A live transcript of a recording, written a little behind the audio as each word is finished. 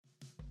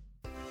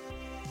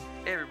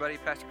Hey everybody,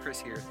 Pastor Chris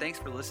here. Thanks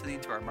for listening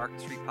to our Market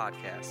Street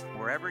podcast.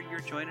 Wherever you're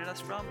joining us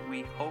from,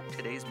 we hope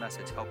today's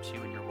message helps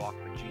you in your walk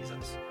with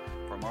Jesus.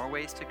 For more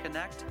ways to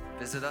connect,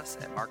 visit us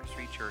at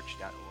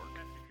marketstreetchurch.org.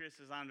 Pastor Chris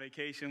is on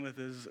vacation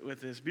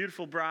with his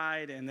beautiful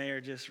bride, and they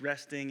are just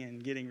resting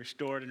and getting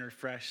restored and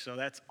refreshed. So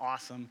that's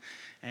awesome,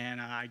 and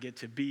I get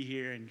to be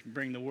here and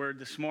bring the word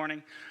this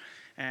morning.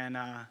 And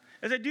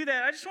as I do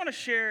that, I just want to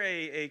share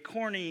a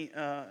corny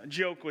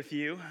joke with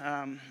you.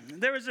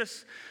 There was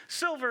this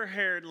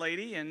silver-haired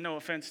lady, and no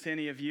offense to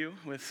any of you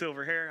with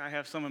silver hair. I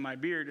have some in my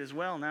beard as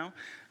well now.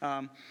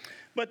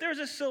 But there was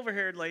this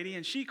silver-haired lady,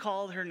 and she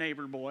called her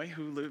neighbor guy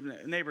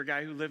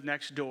who lived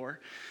next door,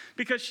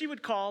 because she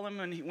would call him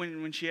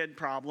when she had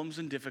problems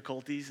and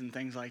difficulties and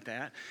things like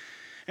that.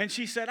 And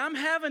she said, "I'm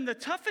having the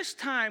toughest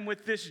time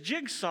with this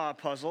jigsaw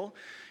puzzle.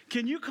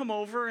 Can you come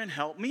over and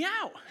help me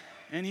out?"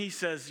 And he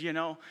says,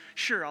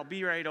 "Sure, I'll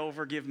be right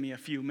over. Give me a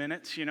few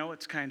minutes.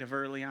 It's kind of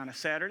early on a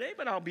Saturday,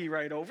 but I'll be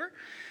right over."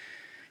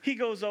 He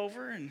goes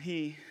over and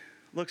he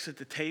looks at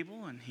the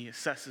table and he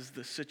assesses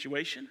the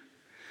situation.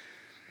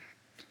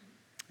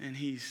 And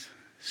he's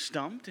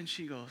stumped, and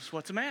she goes,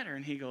 "What's the matter?"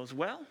 And he goes,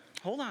 "Well,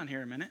 hold on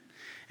here a minute."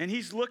 And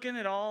he's looking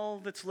at all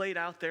that's laid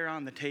out there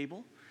on the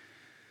table.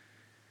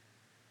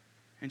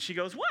 And she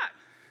goes, "What?"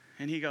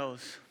 And he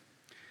goes,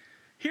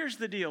 "Here's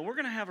the deal. We're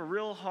going to have a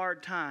real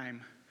hard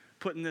time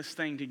putting this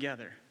thing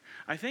together.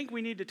 I think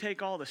we need to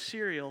take all the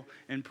cereal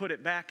and put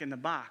it back in the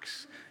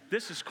box.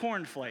 This is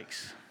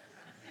cornflakes."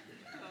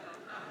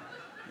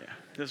 Yeah,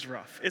 this is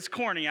rough. It's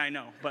corny, I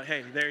know, but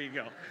hey, there you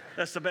go.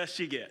 That's the best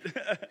you get.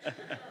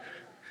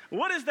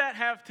 What does that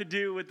have to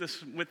do with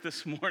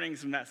this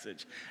morning's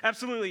message?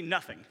 Absolutely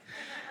nothing.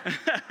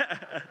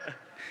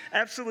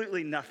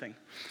 Absolutely nothing.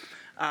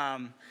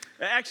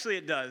 Actually,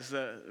 it does.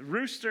 The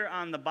rooster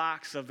on the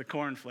box of the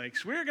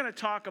cornflakes. We're going to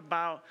talk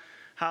about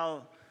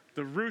how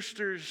the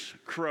roosters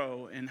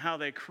crow and how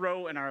they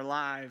crow in our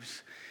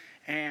lives.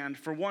 And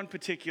for one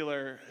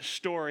particular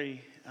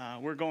story,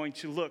 we're going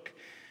to look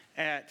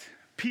at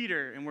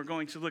Peter, and we're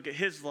going to look at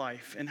his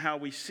life and how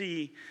we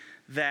see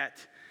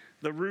that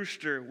the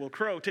rooster will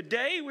crow.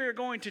 Today, we're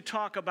going to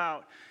talk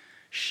about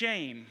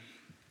shame.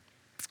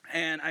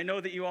 And I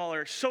know that you all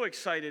are so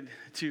excited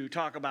to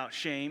talk about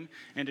shame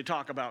and to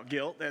talk about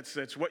guilt.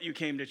 That's what you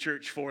came to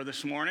church for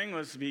this morning,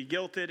 was to be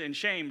guilted and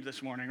shamed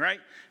this morning, right?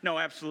 No,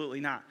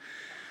 absolutely not.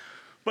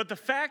 But the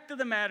fact of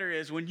the matter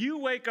is, when you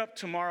wake up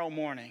tomorrow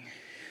morning,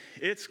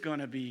 it's going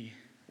to be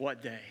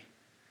what day?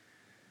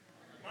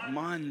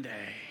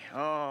 Monday.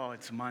 Oh,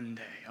 it's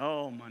Monday.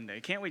 Oh,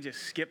 Monday. Can't we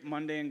just skip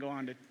Monday and go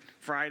on to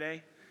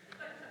Friday?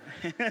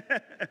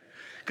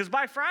 Because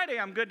by Friday,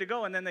 I'm good to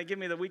go, and then they give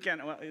me the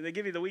weekend. Well, they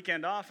give you the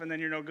weekend off, and then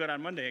you're no good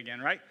on Monday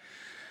again, right?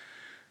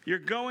 You're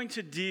going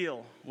to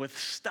deal with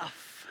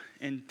stuff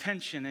and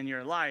tension in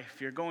your life.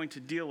 You're going to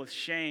deal with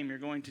shame. You're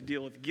going to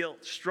deal with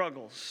guilt,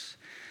 struggles.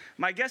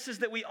 My guess is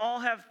that we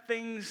all have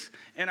things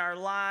in our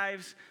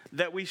lives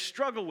that we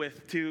struggle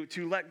with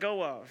to let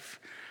go of.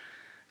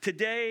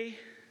 Today,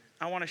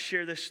 I want to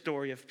share this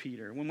story of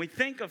Peter. When we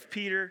think of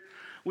Peter,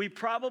 we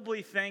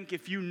probably think,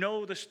 if you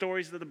know the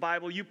stories of the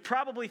Bible, you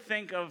probably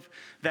think of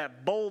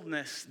that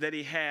boldness that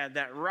he had,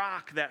 that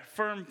rock, that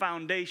firm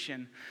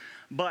foundation.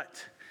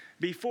 But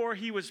before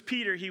he was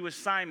Peter, he was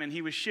Simon.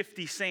 He was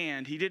shifty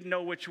sand. He didn't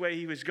know which way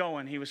he was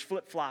going. He was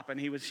flip-flopping.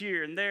 He was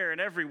here and there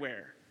and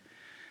everywhere.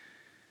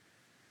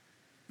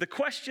 The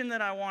question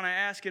that I want to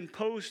ask and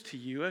pose to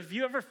you, have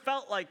you ever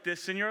felt like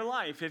this in your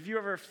life? Have you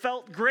ever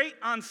felt great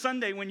on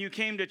Sunday when you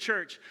came to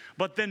church,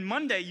 but then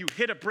Monday you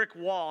hit a brick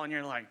wall and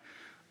you're like,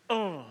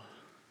 oh,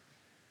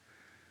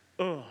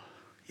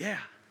 yeah,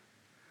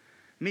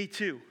 me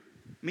too.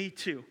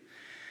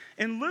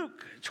 In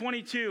Luke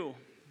 22,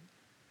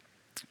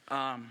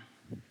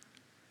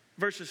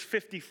 verse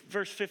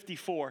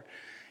 54,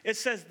 it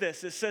says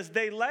this. It says,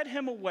 "They led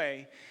him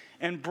away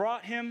and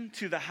brought him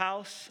to the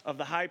house of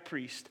the high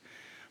priest,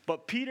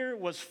 but Peter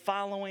was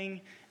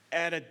following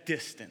at a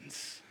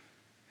distance."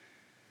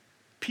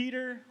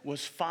 Peter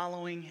was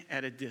following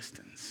at a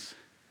distance.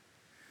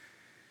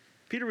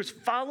 Peter was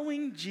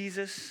following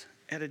Jesus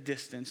at a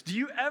distance. Do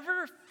you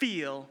ever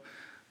feel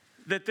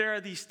that there are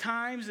these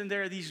times and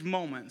there are these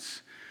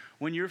moments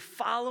when you're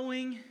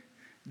following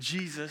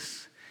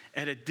Jesus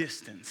at a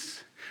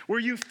distance, where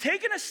you've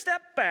taken a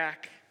step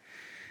back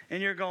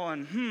and you're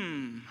going,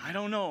 I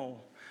don't know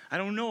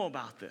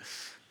about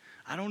this.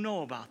 I don't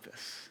know about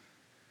this.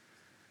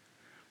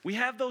 We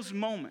have those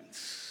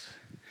moments.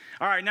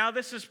 All right, now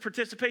this is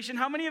participation.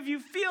 How many of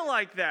you feel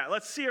like that?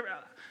 Let's see.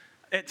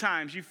 At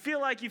times, you feel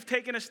like you've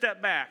taken a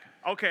step back.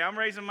 Okay, I'm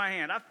raising my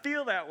hand. I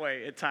feel that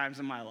way at times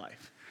in my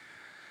life.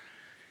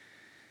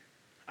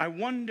 I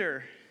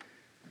wonder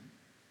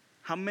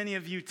how many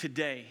of you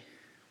today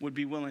would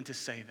be willing to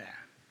say that.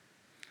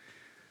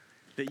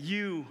 That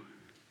you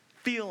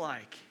feel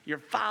like you're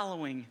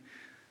following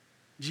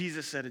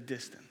Jesus at a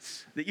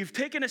distance. That you've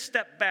taken a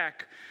step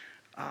back.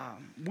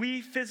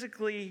 We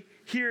physically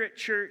here at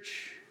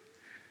church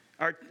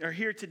are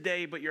here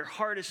today, but your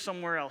heart is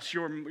somewhere else.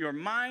 Your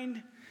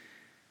mind,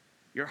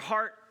 your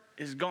heart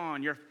is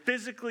gone. You're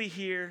physically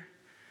here,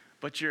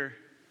 but you're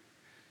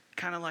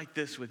kind of like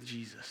this with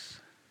Jesus.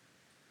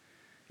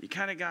 You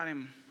kind of got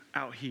him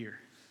out here.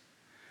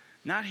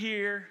 Not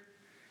here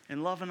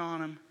and loving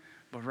on him,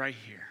 but right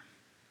here.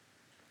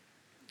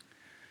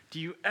 Do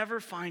you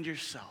ever find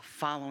yourself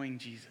following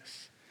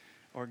Jesus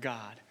or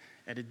God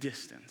at a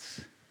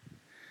distance?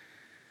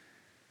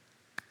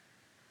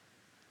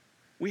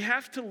 We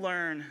have to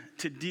learn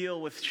to deal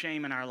with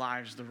shame in our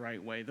lives the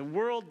right way. The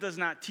world does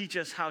not teach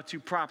us how to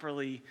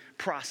properly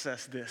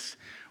process this.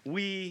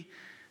 We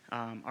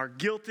are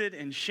guilted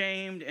and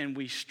shamed, and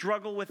we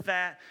struggle with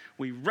that.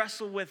 We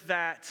wrestle with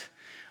that.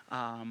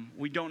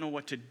 We don't know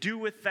what to do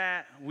with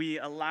that. We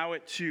allow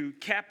it to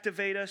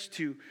captivate us,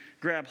 to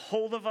grab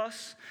hold of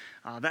us.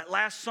 That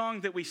last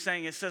song that we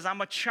sang, it says,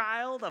 I'm a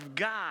child of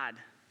God.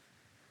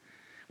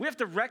 We have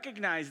to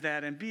recognize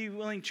that and be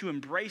willing to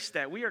embrace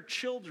that. We are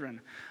children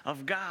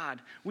of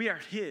God. We are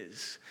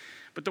His.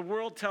 But the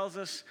world tells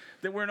us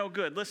that we're no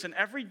good. Listen,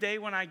 every day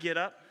when I get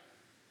up,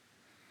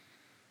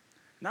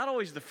 not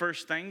always the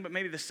first thing, but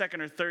maybe the second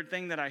or third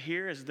thing that I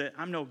hear is that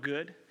I'm no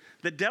good.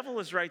 The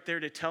devil is right there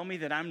to tell me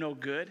that I'm no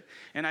good.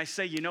 And I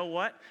say, you know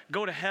what?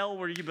 Go to hell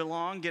where you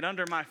belong. Get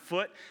under my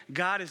foot.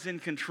 God is in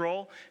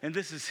control. And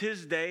this is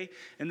His day.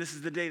 And this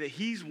is the day that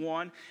He's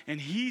won.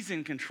 And He's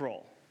in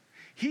control.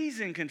 He's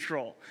in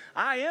control.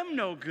 I am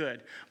no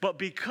good. But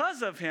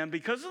because of Him,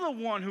 because of the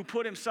one who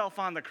put Himself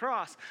on the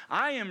cross,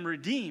 I am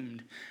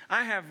redeemed.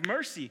 I have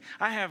mercy.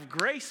 I have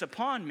grace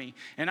upon me.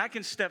 And I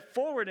can step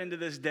forward into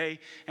this day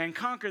and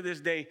conquer this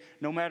day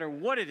no matter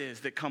what it is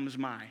that comes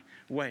my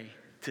way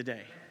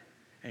today.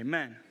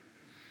 Amen.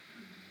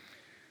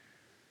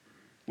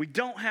 We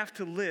don't have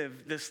to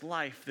live this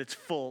life that's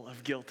full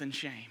of guilt and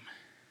shame.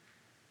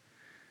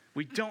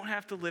 We don't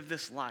have to live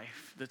this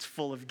life that's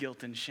full of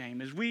guilt and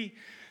shame. As we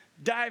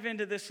dive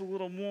into this a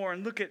little more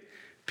and look at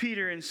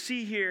Peter and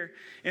see here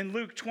in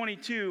Luke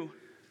 22,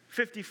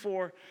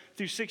 54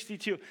 through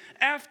 62.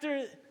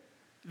 After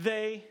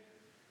they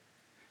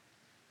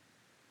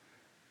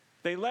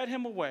led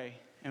him away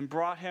and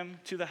brought him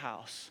to the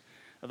house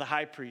of the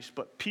high priest,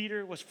 but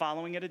Peter was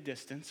following at a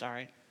distance. All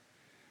right,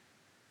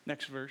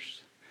 next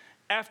verse.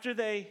 After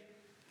they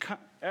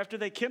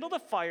kindled a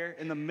fire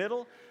in the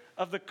middle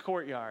of the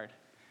courtyard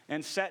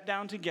and sat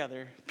down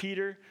together,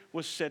 Peter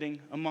was sitting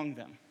among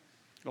them.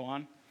 Go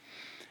on.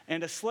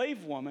 And a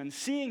slave woman,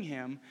 seeing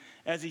him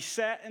as he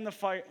sat in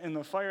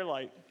the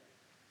firelight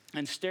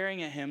and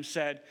staring at him,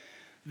 said,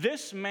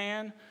 "This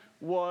man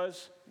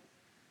was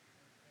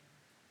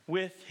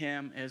with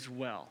him as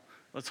well."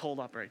 Let's hold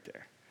up right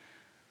there.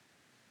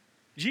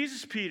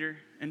 Jesus, Peter,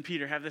 and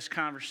Peter have this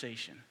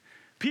conversation.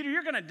 Peter,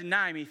 you're going to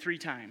deny me 3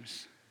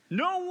 times.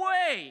 No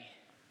way.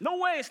 No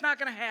way it's not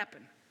going to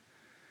happen.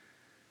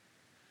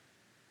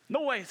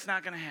 No way it's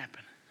not going to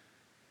happen.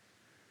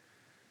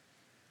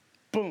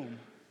 Boom.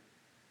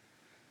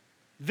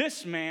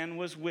 This man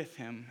was with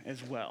him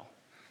as well.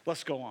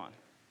 Let's go on.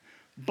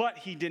 But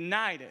he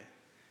denied it,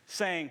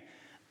 saying,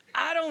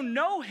 "I don't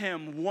know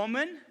him,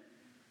 woman."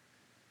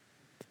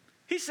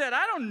 He said,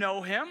 "I don't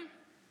know him."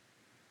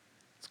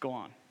 Let's go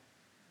on.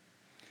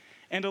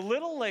 And a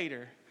little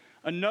later,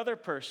 another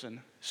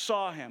person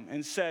saw him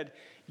and said,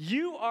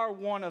 "You are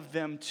one of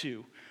them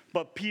too."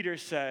 But Peter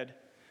said,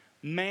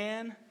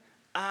 "Man,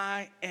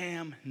 I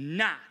am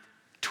not."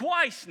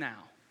 Twice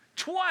now.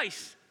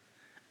 Twice.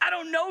 I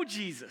don't know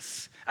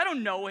Jesus. I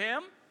don't know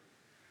him.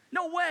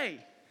 No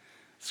way.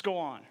 Let's go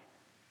on.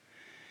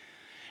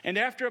 And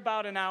after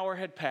about an hour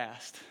had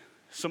passed,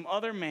 some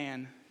other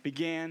man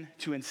began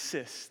to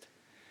insist,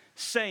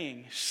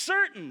 saying,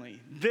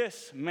 "Certainly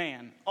this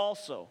man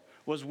also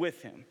was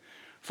with him,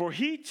 for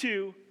he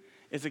too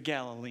is a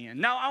Galilean."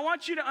 Now, I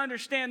want you to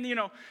understand,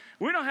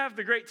 we don't have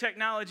the great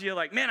technology of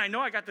like, man, I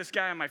know I got this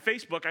guy on my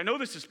Facebook. I know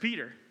this is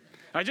Peter.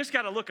 I just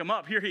got to look him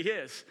up. Here he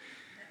is.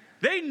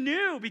 They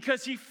knew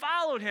because he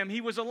followed him.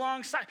 He was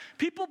alongside.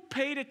 People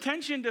paid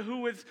attention to who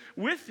was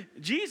with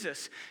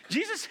Jesus.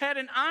 Jesus had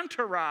an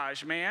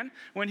entourage, man,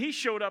 when he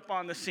showed up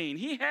on the scene.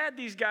 He had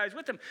these guys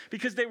with him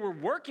because they were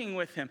working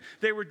with him.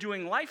 They were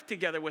doing life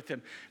together with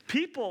him.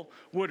 People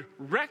would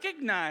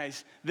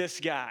recognize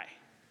this guy.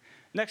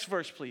 Next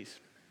verse,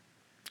 please.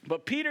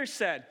 But Peter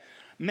said,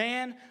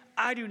 "Man,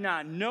 I do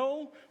not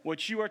know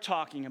what you are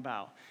talking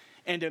about."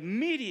 And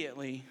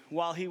immediately,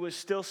 while he was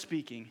still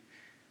speaking,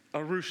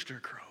 a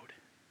rooster crowed.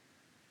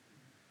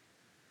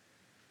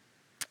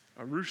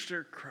 A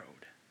rooster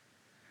crowed.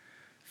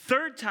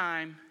 3rd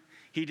time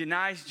he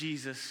denies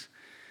Jesus,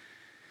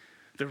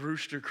 the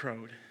rooster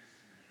crowed.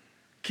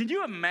 Can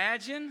you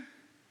imagine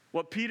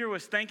what Peter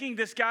was thinking?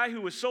 This guy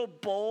who was so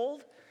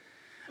bold.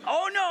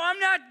 "Oh no, I'm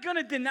not going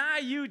to deny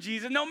you,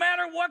 Jesus. No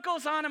matter what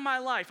goes on in my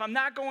life, I'm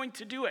not going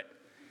to do it."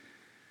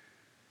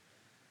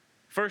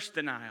 First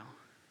denial.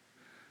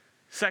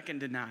 Second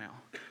denial.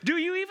 Do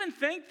you even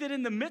think that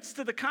in the midst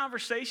of the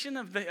conversation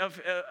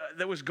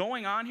that was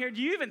going on here,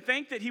 do you even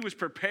think that he was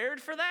prepared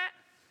for that?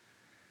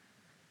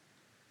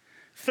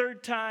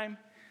 3rd time,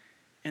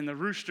 and the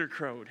rooster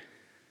crowed.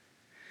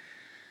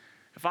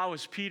 If I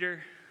was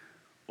Peter,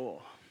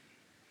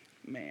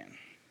 man,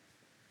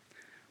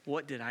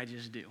 what did I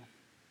just do?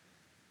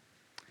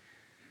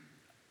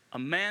 A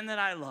man that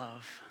I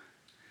love,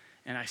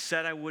 and I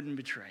said I wouldn't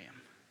betray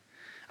him.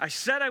 I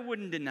said I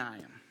wouldn't deny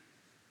him.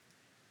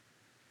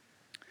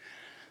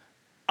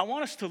 I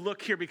want us to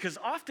look here because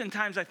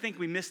oftentimes I think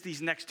we miss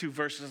these next two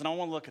verses, and I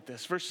want to look at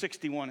this. Verse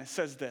 61, it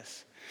says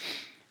this.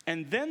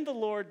 And then the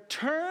Lord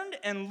turned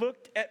and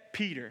looked at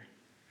Peter.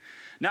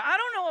 Now, I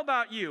don't know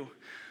about you,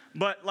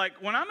 but like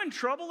when I'm in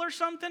trouble or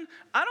something,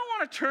 I don't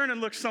want to turn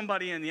and look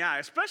somebody in the eye,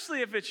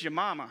 especially if it's your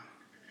mama.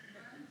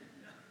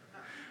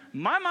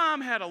 My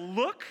mom had a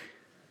look.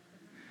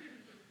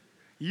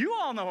 You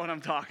all know what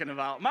I'm talking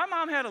about. My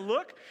mom had a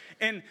look,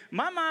 and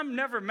my mom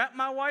never met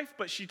my wife,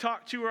 but she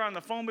talked to her on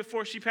the phone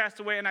before she passed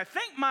away, and I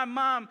think my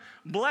mom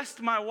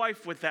blessed my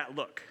wife with that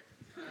look.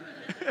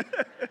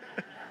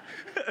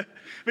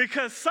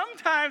 Because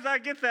sometimes I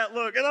get that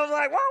look, and I'm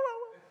like, whoa, whoa,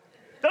 whoa.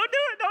 Don't do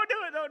it, don't do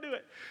it, don't do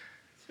it.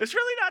 It's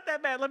really not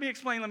that bad. Let me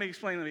explain.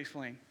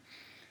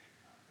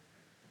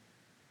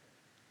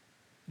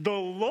 The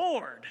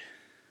Lord,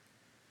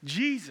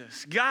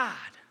 Jesus, God,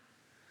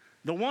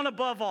 the one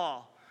above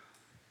all,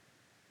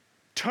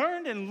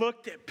 turned and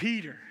looked at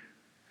Peter.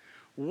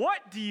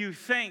 What do you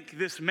think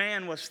this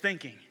man was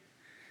thinking?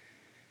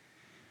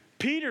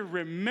 Peter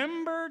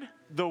remembered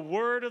the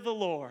word of the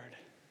Lord.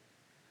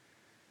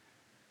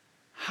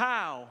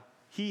 How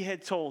he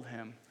had told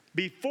him,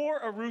 before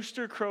a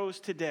rooster crows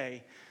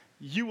today,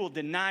 you will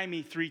deny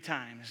me 3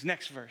 times.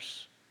 Next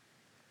verse.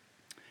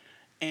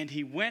 And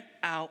he went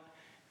out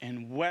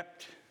and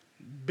wept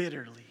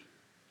bitterly.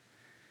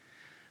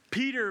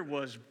 Peter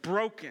was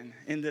broken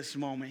in this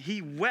moment.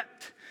 He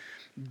wept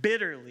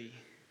bitterly.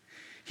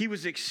 He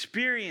was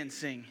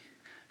experiencing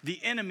the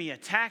enemy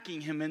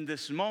attacking him in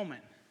this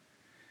moment.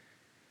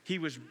 He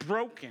was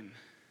broken.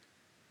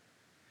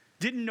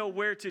 Didn't know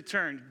where to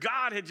turn.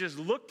 God had just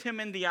looked him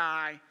in the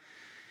eye,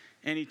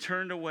 and he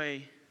turned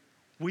away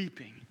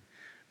weeping,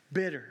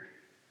 bitterly.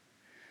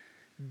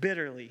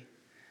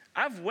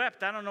 I've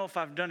wept. I don't know if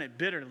I've done it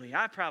bitterly.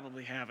 I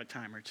probably have a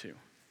time or two.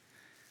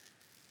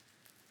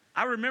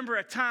 I remember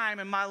a time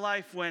in my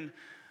life when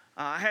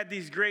I had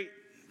these great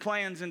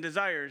plans and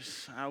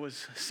desires. I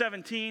was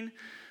 17,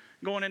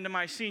 going into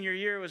my senior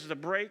year. It was the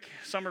break,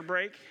 summer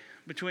break,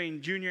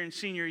 between junior and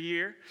senior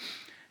year.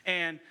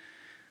 And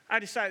I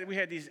decided we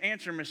had these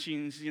answer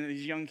machines,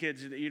 these young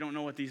kids that you don't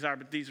know what these are,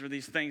 but these were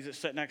these things that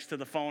sit next to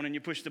the phone, and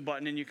you push the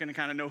button and you can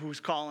kind of know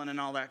who's calling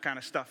and all that kind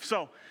of stuff.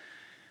 So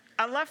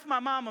I left my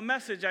mom a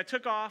message. I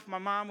took off. My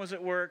mom was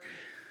at work.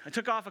 I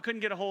took off. I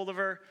couldn't get a hold of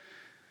her.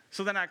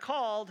 So then I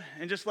called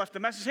and just left the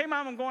message. Hey,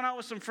 Mom, I'm going out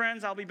with some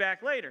friends. I'll be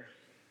back later.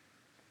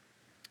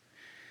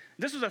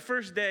 This was the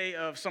first day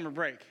of summer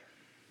break.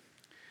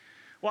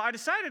 Well, I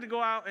decided to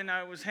go out, and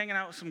I was hanging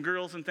out with some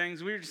girls and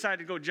things. We decided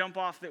to go jump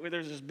off.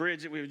 There's this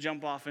bridge that we would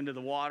jump off into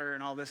the water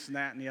and all this and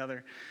that and the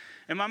other.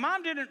 And my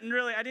mom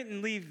I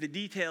didn't leave the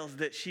details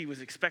that she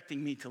was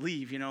expecting me to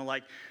leave,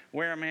 like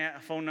where I'm at, a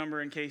phone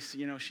number in case,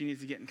 she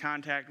needs to get in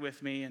contact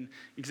with me, and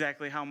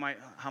exactly how long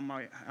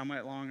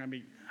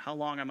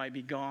I might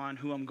be gone,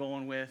 who I'm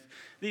going with,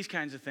 these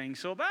kinds of things.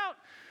 So about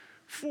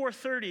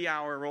 4:30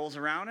 hour rolls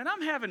around, and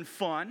I'm having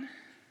fun.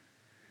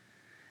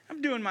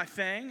 I'm doing my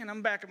thing, and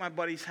I'm back at my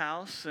buddy's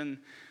house, and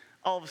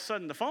all of a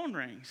sudden the phone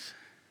rings.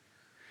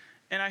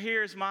 And I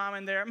hear his mom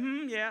in there,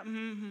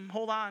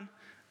 hold on.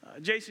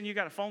 Jason, you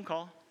got a phone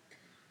call.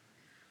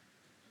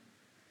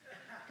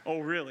 Oh,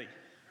 really?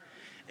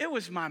 It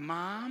was my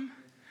mom.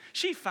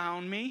 She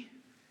found me,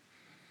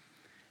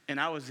 and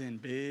I was in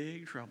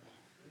big trouble.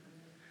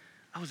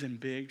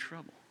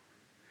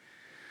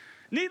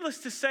 Needless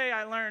to say,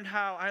 I learned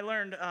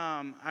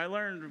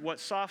what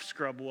soft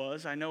scrub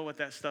was. I know what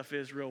that stuff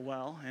is real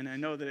well, and I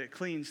know that it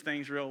cleans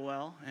things real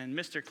well. And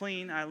Mr.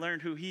 Clean, I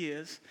learned who he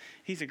is.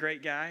 He's a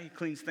great guy. He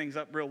cleans things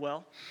up real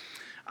well.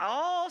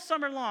 All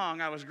summer long,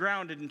 I was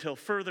grounded until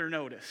further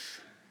notice.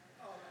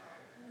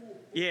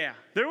 Yeah,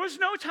 there was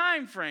no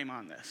time frame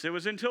on this. It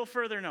was until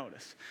further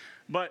notice.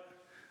 But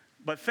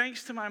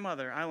thanks to my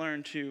mother, I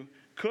learned to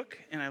cook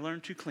and I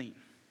learned to clean.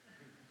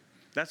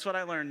 That's what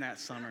I learned that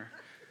summer.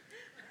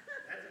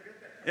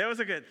 It was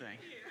a good thing.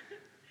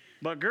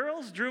 But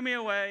girls drew me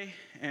away,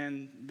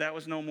 and that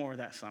was no more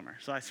that summer.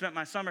 So I spent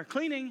my summer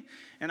cleaning,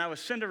 and I was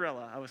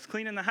Cinderella. I was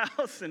cleaning the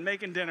house and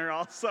making dinner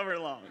all summer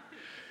long.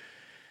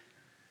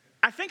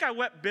 I think I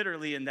wept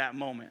bitterly in that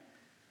moment,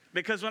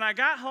 because when I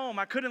got home,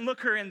 I couldn't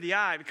look her in the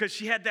eye because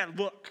she had that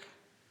look.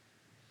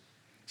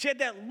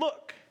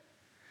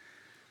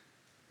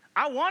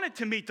 I wanted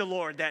to meet the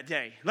Lord that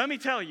day. Let me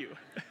tell you,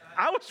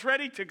 I was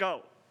ready to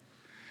go.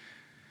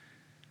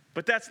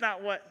 But that's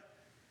not what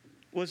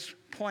was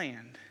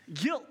planned.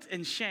 Guilt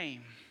and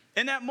shame.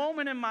 In that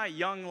moment in my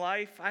young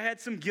life, I had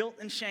some guilt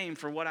and shame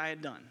for what I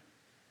had done.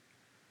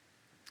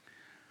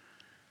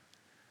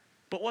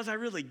 But was I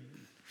really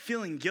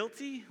feeling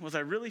guilty? Was I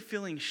really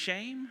feeling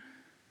shame?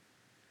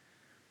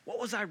 What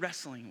was I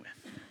wrestling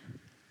with?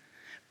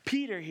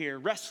 Peter here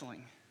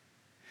wrestling.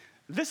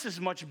 This is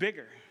much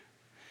bigger.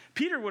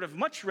 Peter would have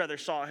much rather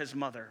saw his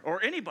mother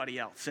or anybody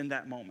else in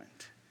that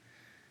moment.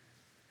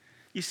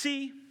 You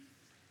see,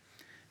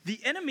 the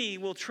enemy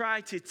will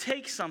try to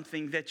take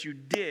something that you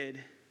did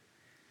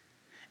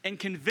and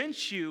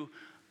convince you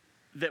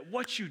that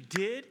what you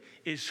did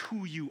is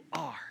who you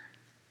are.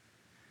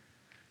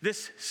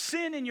 This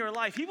sin in your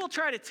life, he will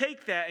try to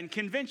take that and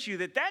convince you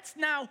that that's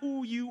now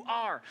who you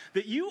are,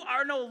 that you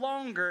are no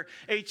longer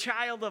a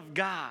child of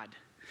God,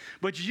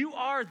 but you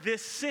are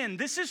this sin.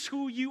 This is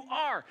who you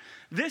are.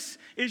 This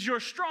is your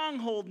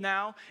stronghold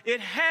now.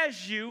 It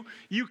has you.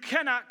 You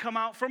cannot come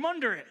out from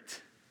under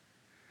it.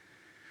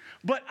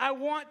 But I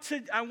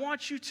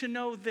want you to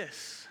know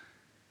this.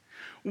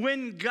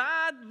 When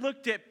God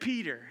looked at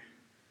Peter,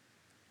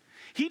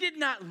 he did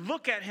not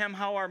look at him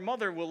how our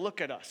mother will look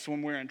at us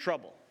when we're in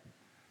trouble.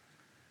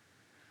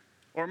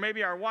 Or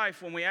maybe our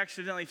wife when we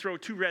accidentally throw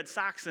 2 red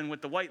socks in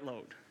with the white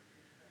load.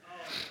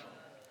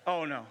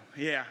 Oh no,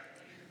 yeah.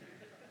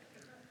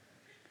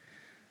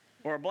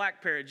 Or a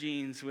black pair of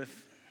jeans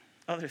with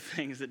other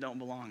things that don't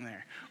belong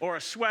there. Or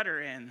a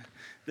sweater in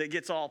that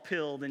gets all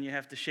pilled and you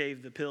have to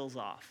shave the pills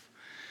off.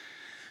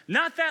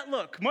 Not that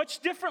look, much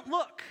different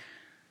look.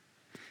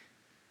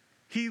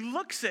 He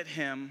looks at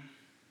him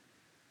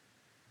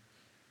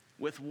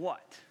with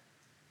what?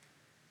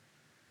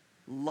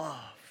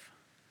 Love,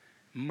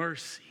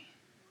 mercy,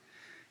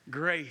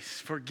 grace,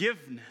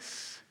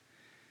 forgiveness.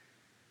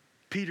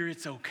 Peter,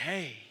 it's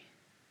okay.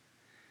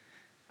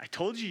 I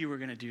told you were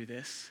going to do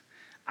this.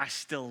 I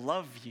still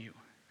love you.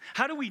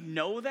 How do we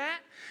know that?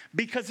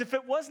 Because if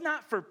it was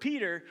not for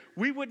Peter,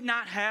 we would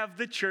not have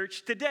the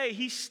church today.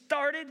 He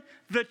started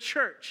the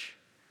church.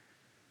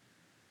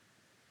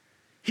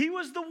 He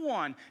was the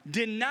one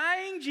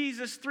denying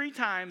Jesus 3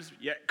 times,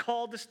 yet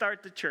called to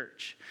start the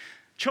church.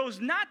 Chose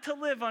not to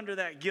live under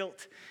that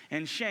guilt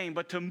and shame,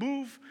 but to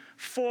move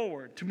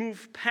forward, to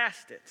move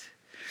past it.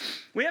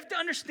 We have to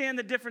understand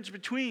the difference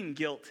between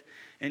guilt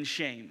and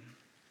shame.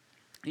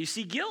 You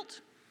see,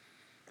 guilt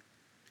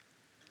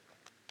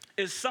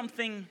is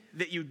something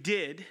that you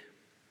did.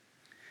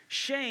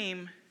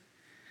 Shame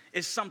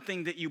is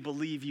something that you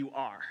believe you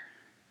are.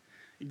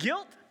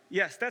 Guilt,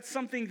 yes, that's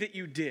something that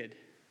you did.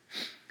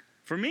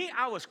 For me,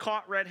 I was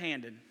caught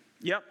red-handed.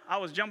 Yep, I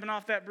was jumping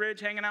off that bridge,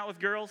 hanging out with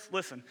girls.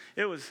 Listen,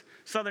 it was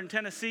southern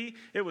Tennessee.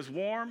 It was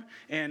warm,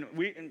 and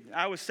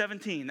I was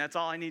 17. That's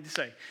all I need to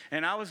say.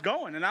 And I was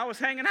going, and I was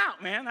hanging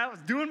out, man. I was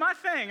doing my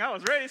thing. I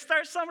was ready to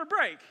start summer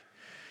break.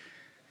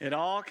 It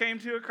all came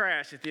to a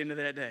crash at the end of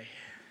that day.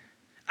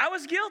 I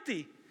was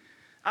guilty.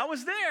 I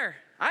was there.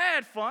 I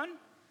had fun.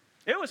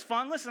 It was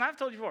fun. Listen, I've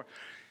told you before,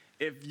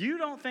 if you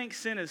don't think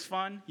sin is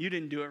fun, you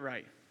didn't do it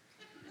right.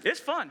 It's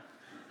fun,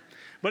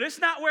 but it's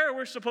not where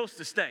we're supposed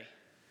to stay.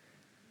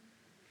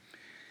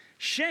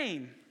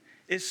 Shame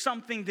is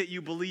something that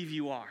you believe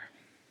you are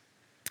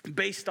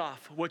based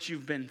off what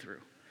you've been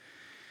through.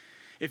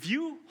 If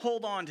you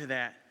hold on to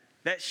that,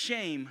 that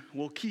shame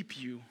will keep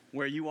you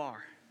where you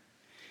are.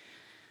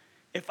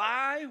 If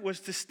I was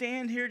to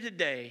stand here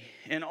today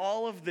and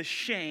all of the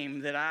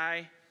shame that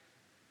I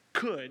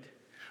could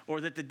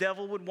or that the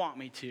devil would want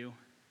me to,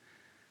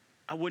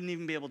 I wouldn't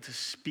even be able to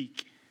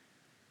speak.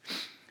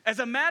 As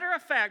a matter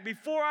of fact,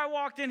 before I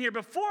walked in here,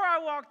 before I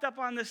walked up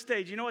on this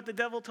stage, you know what the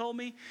devil told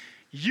me?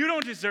 You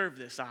don't deserve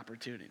this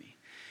opportunity.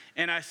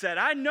 And I said,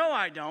 I know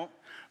I don't,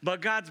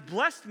 but God's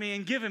blessed me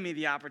and given me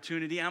the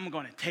opportunity, and I'm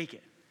going to take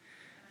it.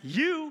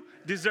 You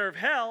deserve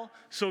hell,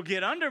 so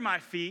get under my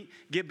feet,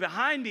 get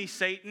behind me,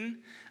 Satan.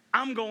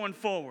 I'm going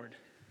forward.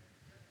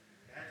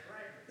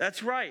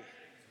 That's right.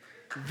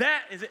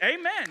 That is,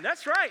 amen,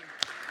 that's right.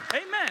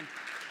 Amen.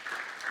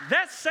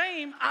 That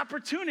same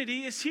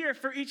opportunity is here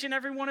for each and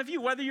every one of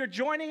you. Whether you're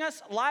joining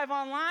us live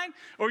online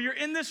or you're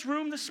in this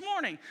room this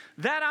morning,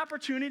 that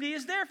opportunity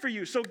is there for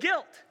you. So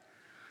guilt.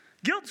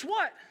 Guilt's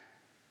what?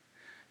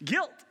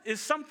 Guilt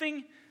is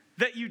something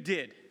that you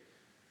did.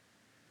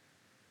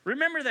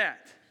 Remember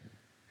that.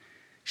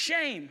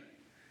 Shame,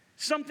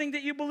 something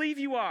that you believe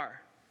you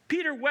are.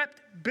 Peter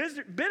wept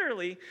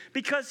bitterly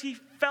because he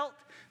felt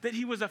that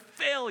he was a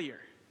failure.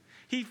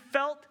 He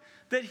felt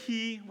that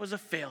he was a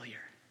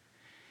failure.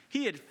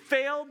 He had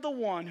failed the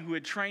one who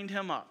had trained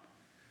him up.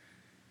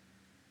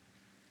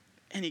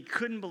 And he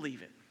couldn't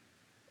believe it.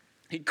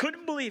 He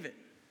couldn't believe it.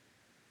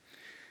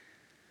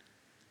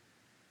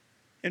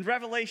 In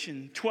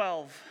Revelation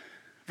 12,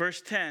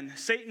 verse 10,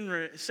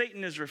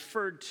 Satan is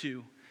referred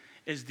to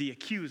as the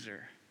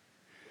accuser.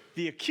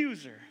 The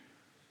accuser.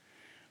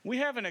 We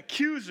have an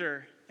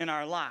accuser in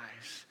our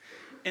lives.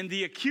 And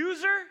the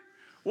accuser,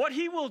 what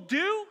he will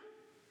do,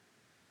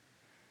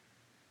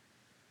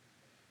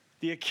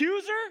 the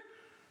accuser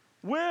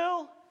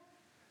will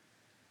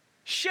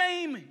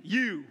shame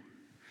you.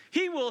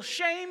 He will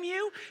shame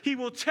you. He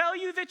will tell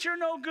you that you're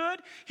no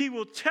good. He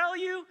will tell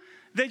you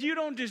that you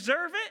don't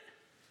deserve it.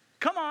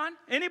 Come on,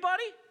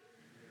 anybody?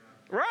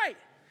 Yeah. Right.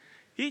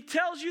 He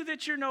tells you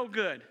that you're no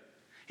good.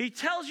 He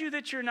tells you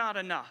that you're not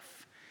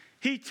enough.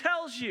 He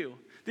tells you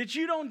that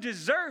you don't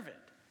deserve it.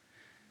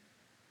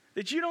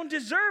 That you don't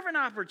deserve an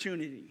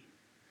opportunity.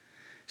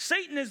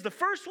 Satan is the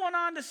first one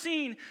on the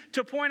scene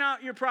to point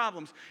out your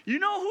problems. You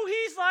know who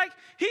he's like?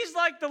 He's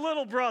like the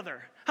little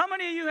brother. How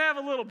many of you have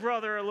a little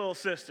brother or a little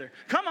sister?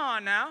 Come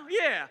on now.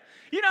 Yeah.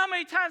 You know how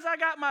many times I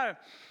got my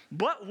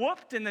butt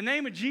whooped in the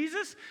name of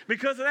Jesus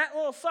because of that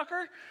little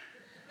sucker?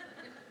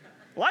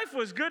 Life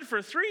was good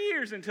for 3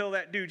 years until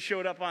that dude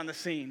showed up on the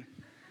scene.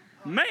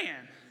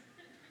 Man.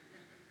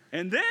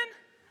 And then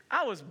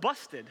I was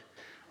busted.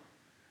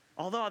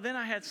 Although then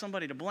I had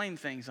somebody to blame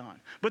things on.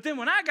 But then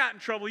when I got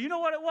in trouble, you know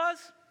what it was?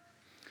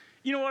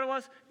 You know what it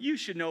was? You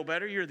should know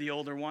better. You're the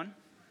older one.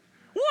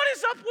 What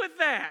is up with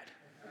that?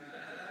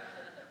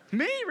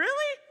 Me?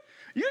 Really?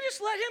 You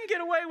just let him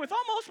get away with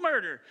almost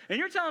murder. And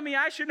you're telling me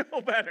I should know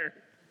better.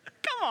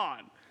 Come on.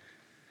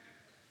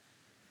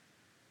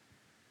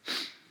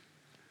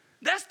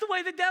 That's the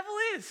way the devil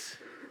is.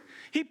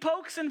 He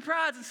pokes and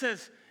prods and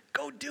says,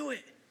 go do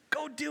it.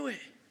 Go do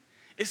it.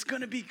 It's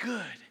going to be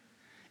good.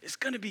 It's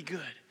going to be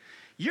good.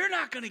 You're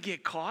not going to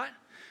get caught.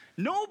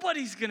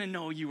 Nobody's going to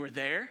know you were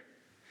there.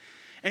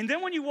 And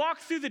then when you walk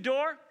through the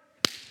door,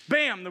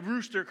 bam, the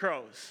rooster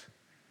crows.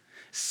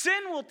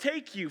 Sin will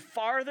take you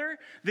farther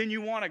than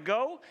you want to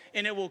go,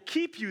 and it will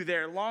keep you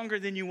there longer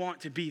than you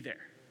want to be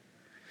there.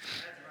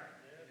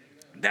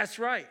 That's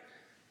right.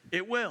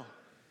 It will.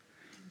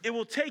 It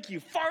will take you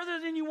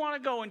farther than you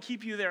want to go and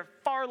keep you there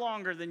far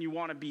longer than you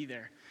want to be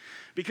there.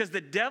 Because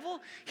the devil,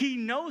 he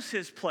knows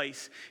his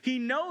place. He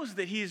knows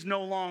that he is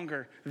no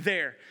longer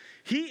there.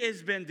 He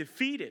has been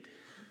defeated.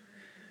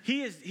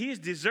 He is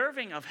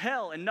deserving of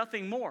hell and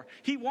nothing more.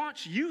 He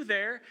wants you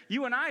there,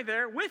 you and I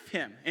there with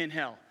him in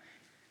hell.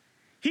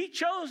 He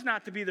chose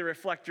not to be the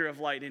reflector of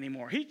light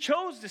anymore. He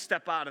chose to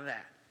step out of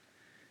that.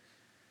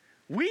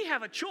 We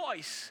have a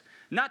choice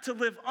not to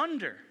live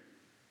under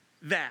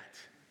that.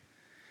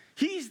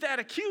 He's that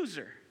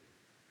accuser.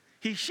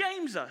 He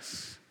shames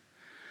us.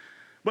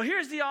 But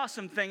here's the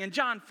awesome thing. In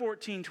John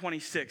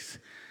 14:26,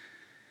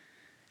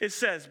 it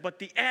says, but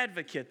the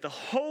advocate, the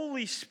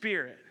Holy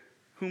Spirit,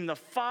 whom the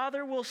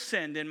Father will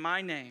send in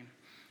my name,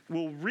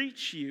 will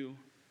reach you,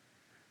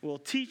 will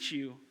teach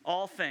you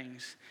all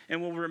things,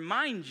 and will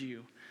remind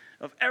you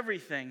of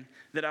everything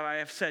that I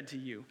have said to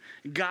you.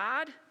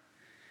 God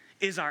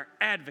is our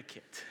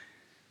advocate.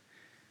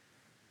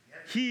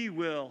 He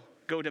will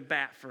go to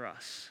bat for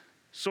us.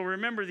 So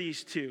remember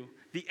these two,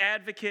 the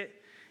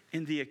advocate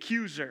and the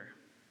accuser.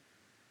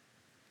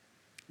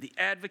 The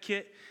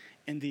advocate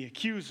and the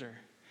accuser.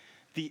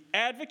 The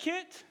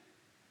advocate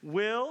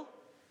will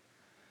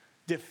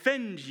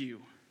defend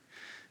you.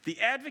 The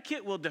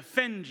advocate will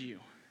defend you.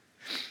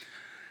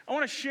 I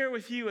want to share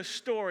with you a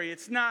story.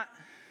 It's not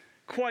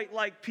quite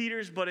like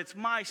Peter's, but it's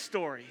my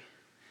story.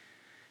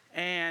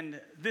 And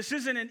this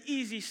isn't an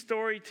easy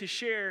story to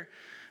share,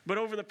 but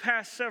over the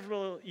past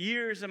several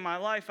years in my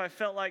life, I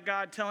felt like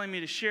God telling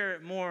me to share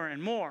it more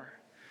and more.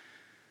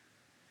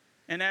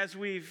 And as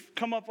we've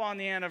come up on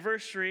the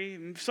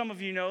anniversary, some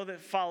of you know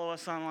that follow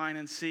us online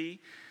and see,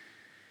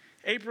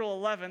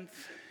 April 11th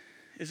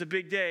is a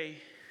big day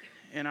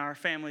in our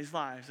family's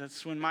lives.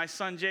 That's when my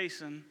son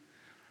Jason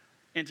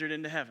entered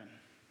into heaven.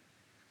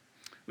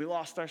 We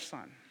lost our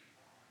son.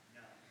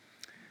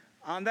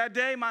 On that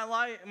day,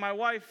 my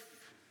wife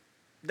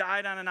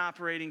died on an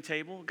operating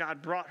table.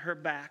 God brought her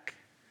back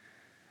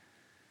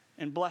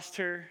and blessed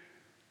her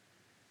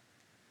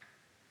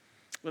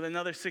with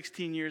another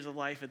 16 years of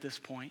life at this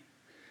point.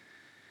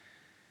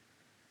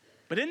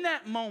 But in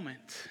that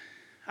moment,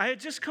 I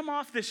had just come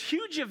off this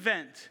huge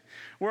event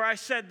where I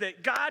said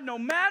that, God, no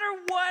matter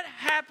what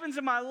happens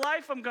in my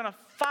life, I'm going to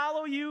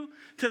follow you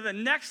to the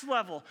next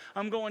level.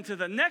 I'm going to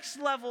the next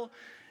level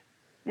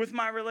with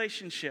my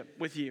relationship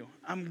with you.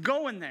 I'm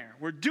going there.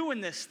 We're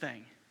doing this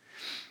thing.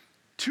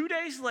 2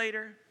 days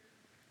later,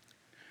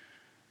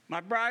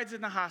 my bride's in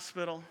the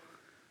hospital.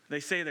 They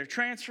say they're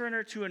transferring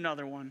her to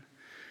another one.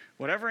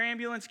 Whatever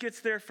ambulance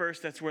gets there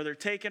first, that's where they're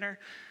taking her.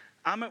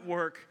 I'm at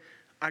work.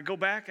 I go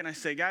back and I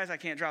say, guys, I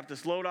can't drop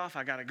this load off.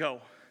 I got to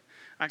go.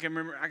 I can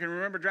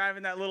remember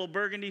driving that little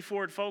burgundy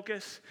Ford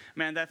Focus.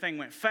 Man, that thing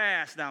went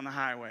fast down the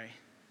highway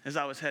as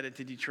I was headed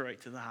to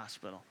Detroit to the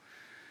hospital.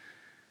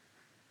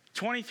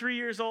 23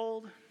 years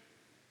old,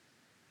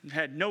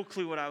 had no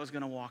clue what I was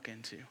going to walk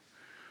into.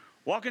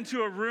 Walk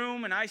into a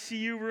room, an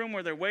ICU room,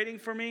 where they're waiting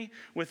for me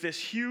with this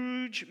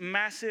huge,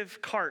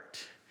 massive cart.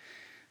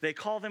 They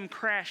call them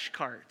crash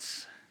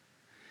carts.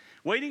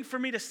 Waiting for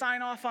me to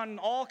sign off on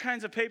all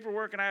kinds of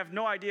paperwork, and I have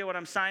no idea what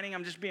I'm signing.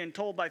 I'm just being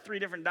told by 3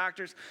 different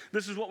doctors,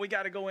 this is what we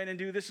got to go in and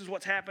do. This is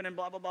what's happening,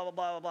 blah, blah, blah, blah,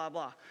 blah, blah,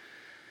 blah.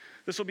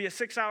 This will be a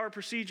 6-hour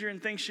procedure,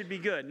 and things should be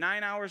good.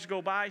 9 hours go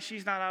by.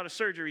 She's not out of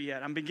surgery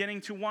yet. I'm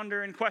beginning to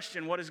wonder and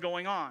question what is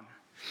going on.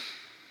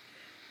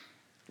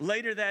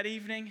 Later that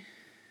evening,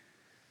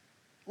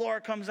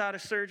 Laura comes out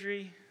of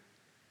surgery,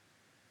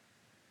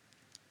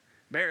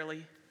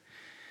 barely,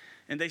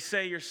 and they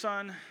say, your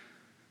son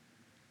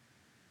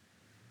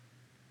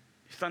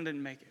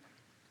didn't make it.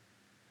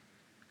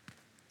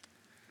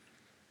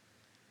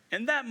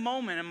 In that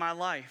moment in my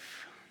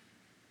life,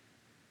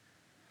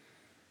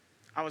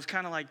 I was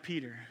kind of like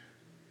Peter.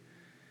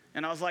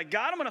 And I was like,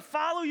 God, I'm going to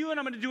follow you and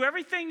I'm going to do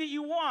everything that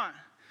you want.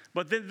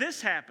 But then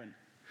this happened.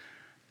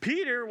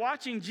 Peter,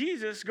 watching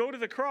Jesus go to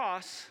the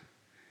cross,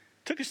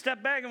 took a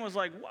step back and was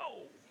like,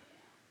 whoa.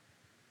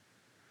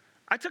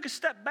 I took a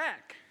step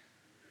back.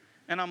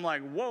 And I'm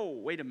like, whoa,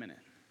 wait a minute.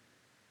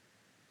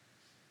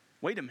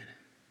 Wait a minute.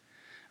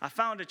 I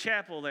found a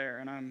chapel there,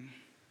 and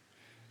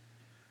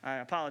I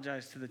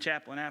apologized to the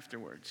chaplain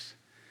afterwards.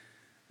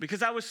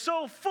 Because I was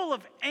so full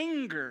of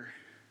anger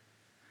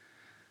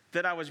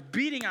that I was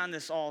beating on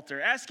this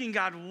altar, asking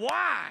God,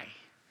 why?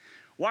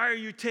 Why are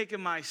you taking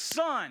my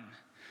son?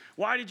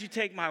 Why did you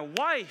take my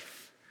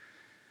wife?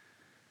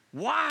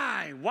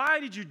 Why? Why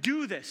did you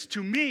do this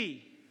to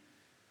me?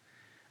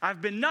 I've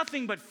been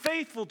nothing but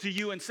faithful to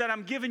you and said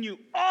I'm giving you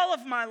all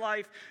of my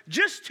life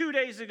just 2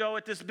 days ago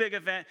at this big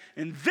event,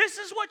 and this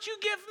is what you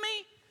give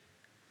me?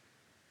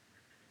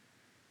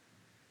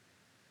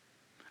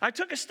 I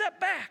took a step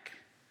back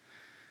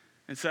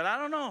and said, I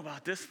don't know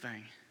about this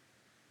thing.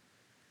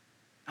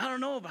 I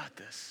don't know about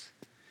this.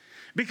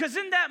 Because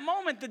in that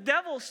moment, the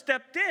devil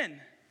stepped in.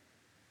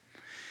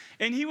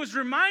 And he was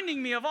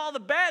reminding me of all the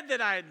bad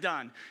that I had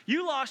done.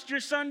 You lost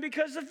your son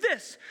because of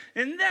this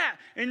and that.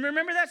 And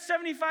remember that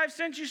 75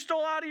 cents you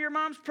stole out of your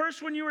mom's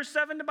purse when you were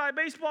 7 to buy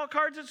baseball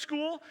cards at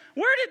school?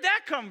 Where did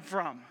that come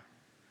from?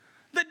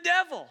 The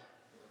devil.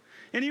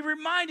 And he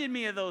reminded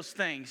me of those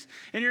things.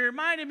 And he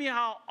reminded me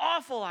how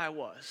awful I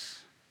was.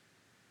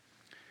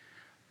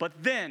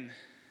 But then,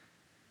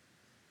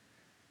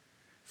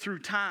 through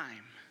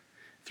time,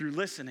 through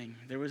listening,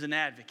 there was an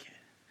advocate.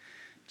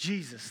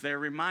 Jesus there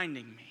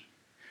reminding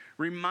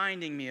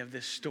me of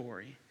this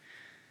story,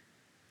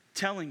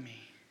 telling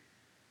me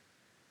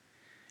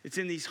it's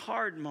in these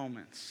hard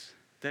moments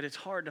that it's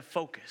hard to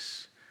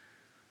focus.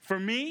 For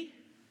me,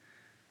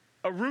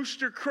 a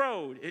rooster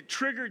crowed. It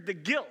triggered the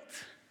guilt.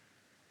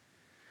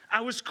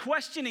 I was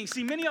questioning.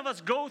 See, many of us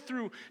go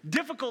through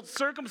difficult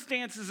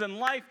circumstances in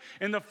life,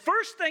 and the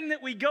first thing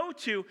that we go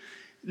to,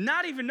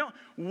 not even know,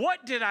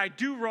 what did I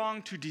do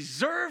wrong to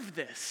deserve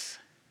this?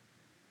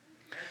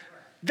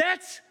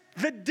 That's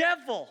the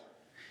devil.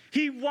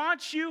 He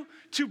wants you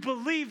to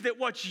believe that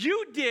what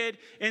you did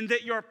and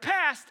that your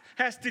past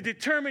has to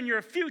determine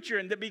your future,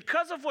 and that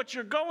because of what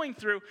you're going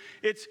through,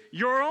 it's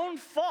your own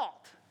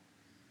fault.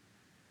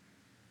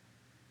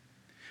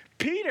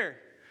 Peter,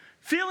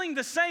 feeling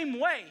the same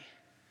way,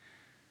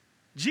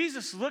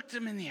 Jesus looked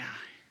him in the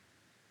eye.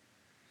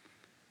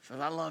 Said,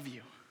 I love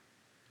you.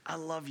 I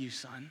love you,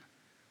 son.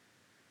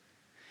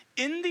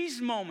 In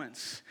these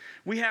moments,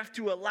 we have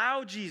to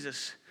allow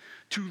Jesus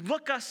to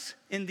look us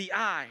in the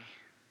eye.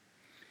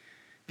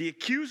 The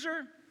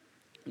accuser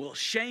will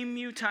shame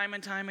you time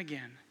and time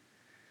again.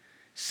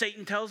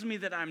 Satan tells me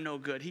that I'm no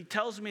good. He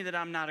tells me that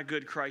I'm not a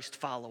good Christ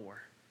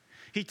follower.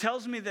 He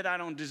tells me that I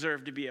don't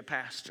deserve to be a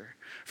pastor.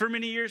 For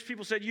many years,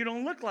 people said, you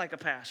don't look like a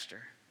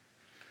pastor.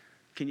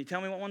 Can you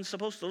tell me what one's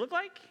supposed to look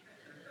like?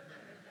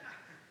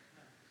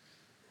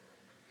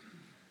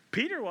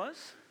 Peter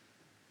was.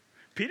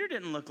 Peter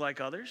didn't look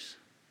like others.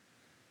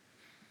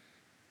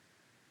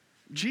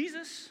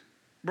 Jesus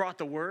brought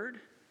the word.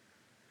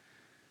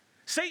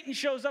 Satan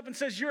shows up and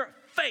says, you're a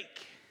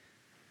fake.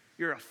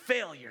 You're a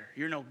failure.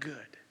 You're no good.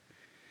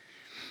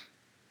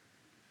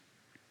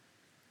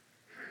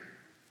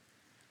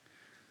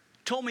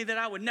 Told me that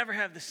I would never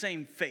have the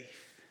same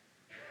faith.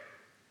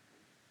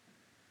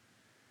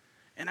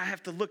 And I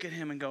have to look at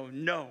him and go,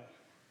 no.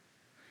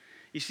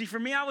 You see, for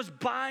me, I was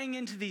buying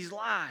into these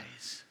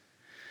lies.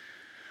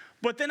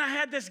 But then I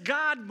had this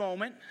God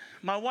moment.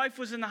 My wife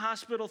was in the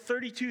hospital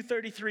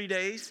 33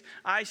 days,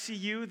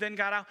 ICU, then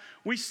got out.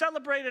 We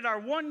celebrated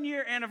our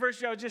 1-year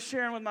anniversary. I was just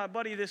sharing with my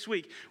buddy this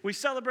week. We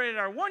celebrated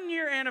our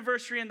 1-year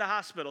anniversary in the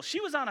hospital. She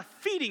was on a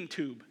feeding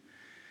tube.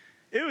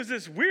 It was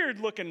this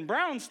weird-looking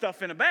brown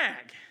stuff in a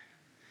bag.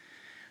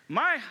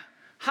 My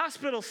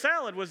hospital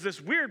salad was this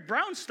weird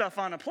brown stuff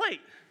on a plate.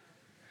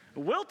 A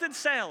wilted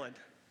salad.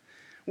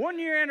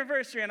 1-year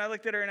anniversary, and I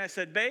looked at her and I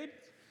said, babe,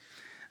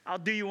 I'll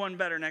do you one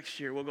better next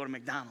year. We'll go to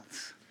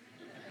McDonald's.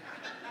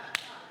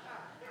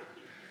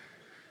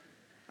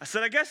 I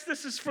said, I guess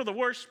this is for the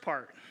worst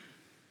part.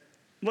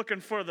 Looking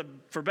for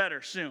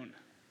better soon.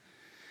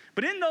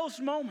 But in those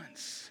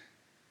moments,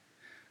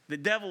 the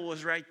devil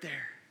was right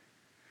there,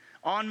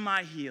 on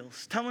my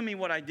heels, telling me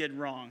what I did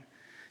wrong,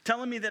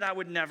 telling me that I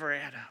would never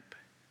add up.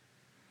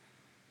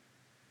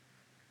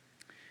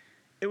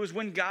 It was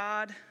when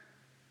God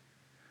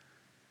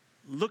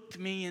looked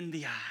me in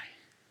the eye.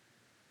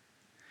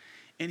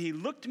 And he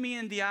looked me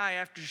in the eye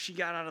after she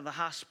got out of the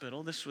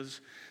hospital.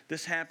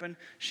 This happened.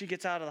 She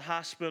gets out of the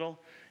hospital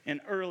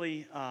in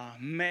early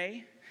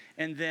May.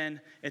 And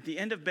then at the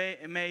end of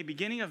May,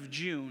 beginning of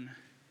June,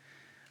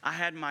 I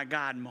had my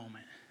God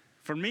moment.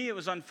 For me, it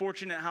was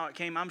unfortunate how it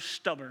came. I'm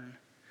stubborn.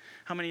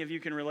 How many of you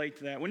can relate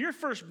to that? When you're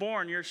first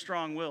born, you're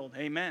strong-willed.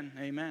 Amen.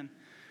 Amen.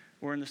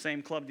 We're in the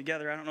same club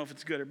together. I don't know if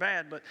it's good or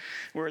bad, but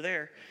we're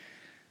there.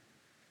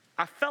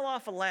 I fell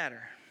off a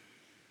ladder.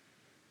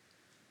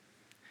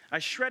 I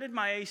shredded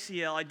my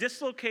ACL. I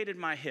dislocated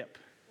my hip.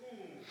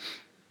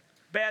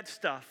 Bad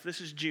stuff.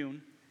 This is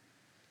June.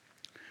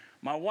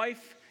 My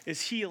wife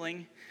is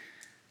healing.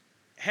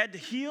 Had to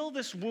heal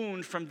this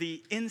wound from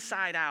the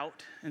inside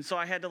out. And so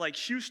I had to like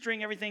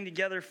shoestring everything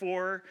together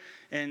for her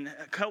and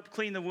help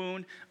clean the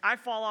wound. I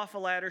fall off a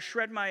ladder,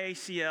 shred my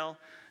ACL,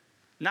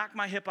 knock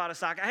my hip out of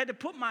socket. I had to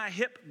put my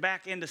hip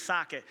back into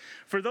socket.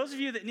 For those of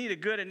you that need a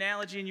good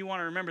analogy and you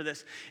want to remember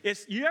this,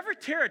 you ever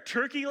tear a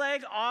turkey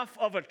leg off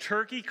of a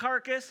turkey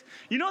carcass?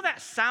 You know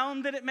that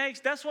sound that it makes?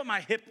 That's what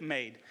my hip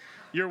made.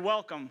 You're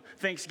welcome.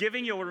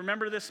 Thanksgiving, you'll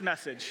remember this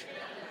message.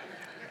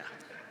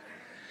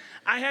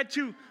 I had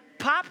to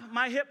pop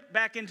my hip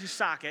back into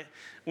socket.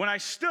 When I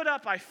stood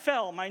up, I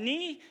fell. My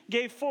knee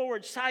gave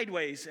forward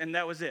sideways, and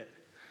that was it.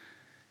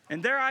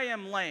 And there I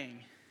am laying.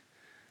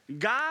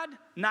 God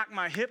knocked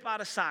my hip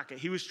out of socket.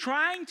 He was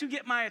trying to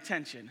get my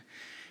attention.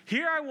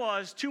 Here I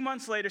was 2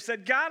 months later,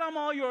 said, God, I'm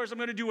all yours. I'm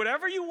going to do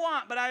whatever you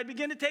want. But I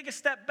began to take a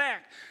step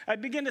back. I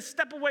began to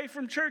step away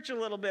from church a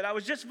little bit. I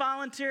was just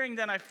volunteering.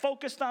 Then I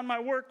focused on my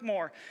work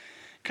more.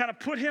 Kind of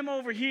put him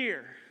over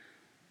here.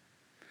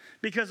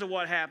 Because of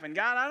what happened.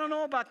 God, I don't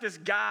know about this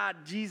God,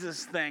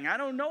 Jesus thing. I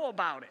don't know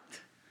about it.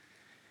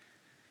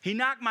 He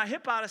knocked my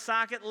hip out of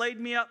socket, laid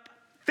me up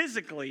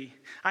physically.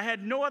 I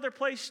had no other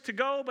place to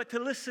go but to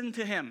listen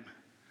to him.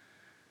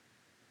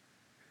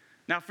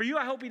 Now for you,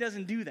 I hope he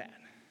doesn't do that.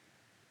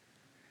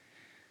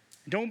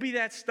 Don't be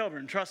that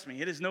stubborn. Trust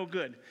me, it is no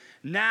good.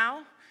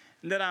 Now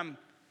that I'm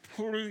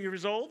 40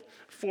 years old,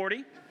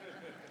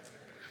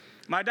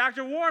 my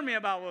doctor warned me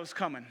about what was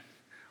coming.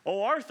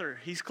 Oh, Arthur,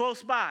 he's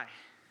close by.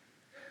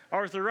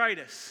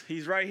 Arthritis,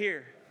 he's right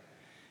here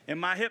in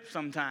my hip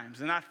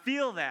sometimes. And I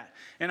feel that,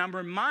 and I'm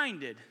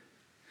reminded.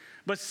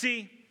 But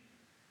see,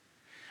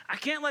 I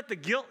can't let the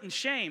guilt and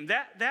shame,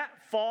 that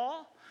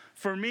fall,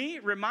 for me,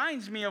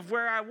 reminds me of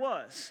where I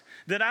was.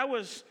 That I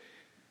was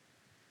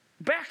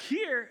back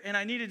here, and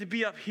I needed to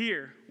be up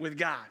here with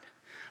God.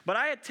 But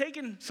I had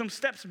taken some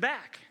steps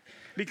back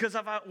because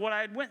of what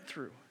I had went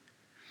through.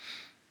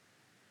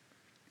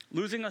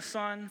 Losing a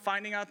son,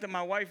 finding out that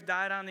my wife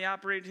died on the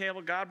operating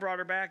table, God brought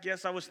her back.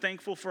 Yes, I was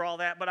thankful for all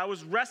that, but I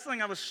was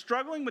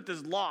struggling with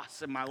this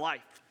loss in my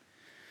life,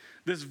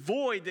 this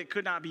void that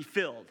could not be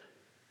filled.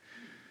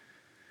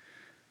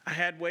 I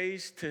had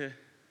ways to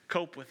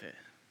cope with it.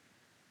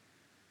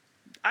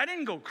 I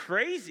didn't go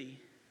crazy,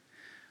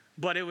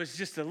 but it was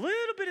just a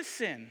little bit of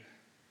sin.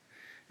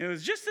 It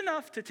was just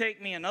enough to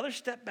take me another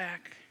step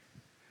back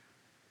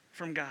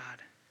from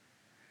God.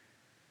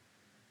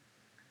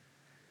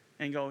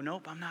 And go,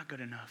 nope, I'm not good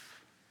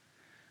enough.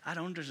 I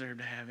don't deserve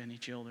to have any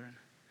children.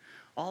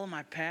 All of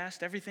my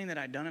past, everything that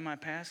I'd done in my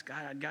past,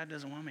 God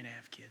doesn't want me to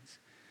have kids.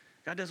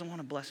 God doesn't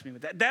want to bless me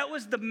with that. That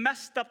was the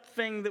messed up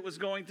thing that was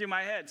going through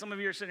my head. Some of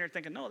you are sitting here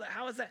thinking, no,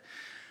 how is that?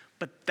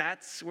 But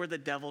that's where the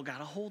devil got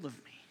a hold of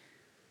me.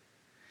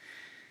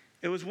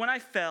 It was when I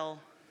fell,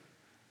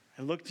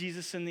 I looked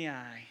Jesus in the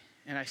eye,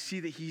 and I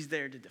see that he's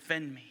there to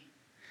defend me,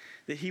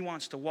 that he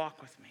wants to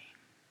walk with me,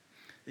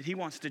 that he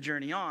wants to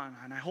journey on.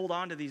 And I hold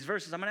on to these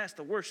verses. I'm going to ask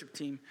the worship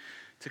team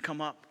to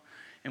come up.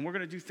 And we're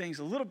going to do things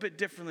a little bit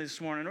differently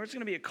this morning. Or it's going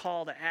to be a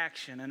call to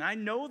action. And I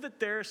know that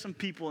there are some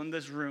people in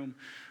this room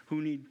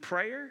who need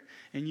prayer.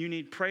 And you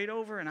need prayed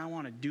over. And I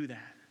want to do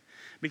that.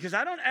 Because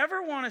I don't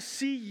ever want to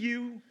see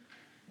you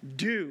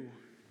do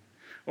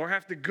or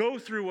have to go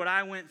through what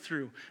I went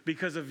through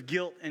because of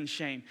guilt and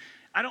shame.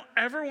 I don't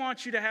ever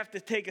want you to have to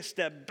take a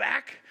step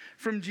back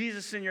from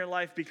Jesus in your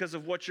life because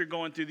of what you're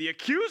going through. The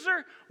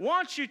accuser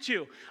wants you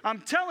to. I'm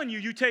telling you,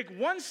 you take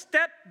one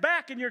step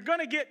back and you're going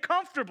to get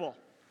comfortable.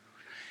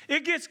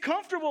 It gets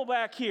comfortable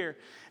back here.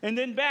 And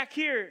then back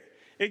here,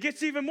 it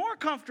gets even more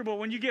comfortable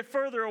when you get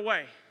further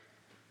away.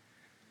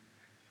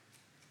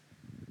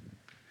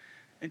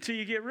 Until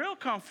you get real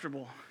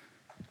comfortable.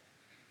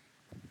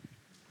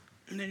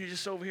 And then you're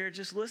just over here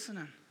just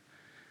listening.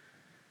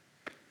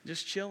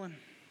 Just chilling.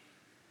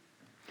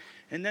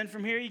 And then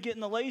from here, you get in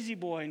the lazy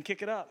boy and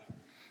kick it up.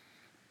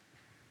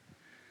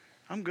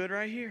 I'm good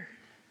right here.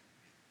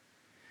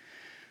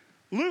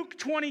 Luke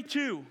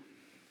 22,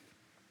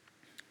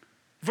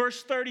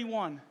 verse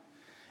 31.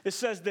 It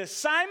says this,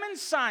 Simon,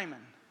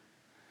 Simon,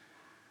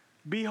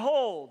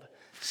 behold,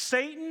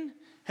 Satan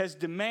has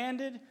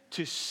demanded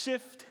to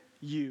sift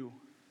you,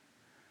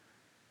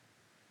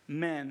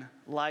 men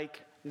like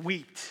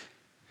wheat.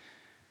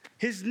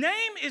 His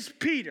name is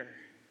Peter.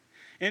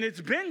 And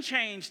it's been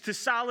changed to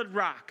solid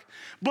rock.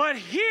 But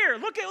here,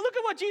 look at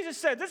what Jesus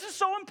said. This is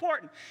so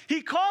important.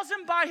 He calls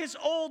him by his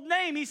old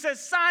name. He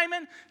says,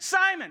 Simon,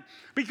 Simon,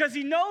 because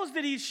he knows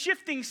that he's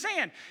shifting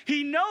sand.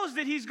 He knows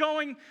that he's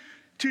going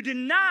to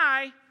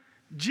deny.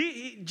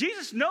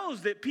 Jesus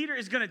knows that Peter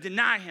is going to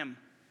deny him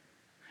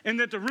and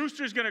that the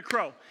rooster is going to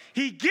crow.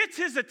 He gets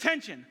his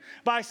attention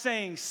by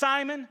saying,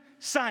 Simon,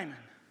 Simon.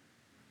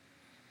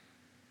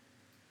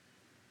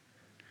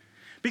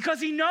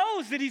 Because he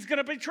knows that he's going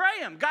to betray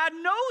him. God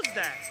knows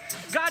that.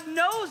 God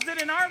knows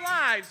that in our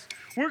lives,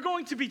 we're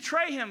going to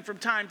betray him from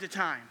time to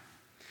time.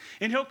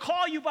 And he'll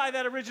call you by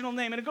that original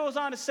name. And it goes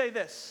on to say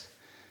this.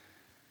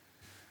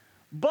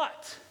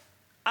 But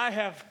I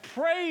have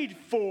prayed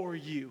for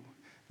you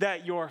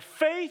that your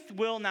faith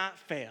will not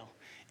fail.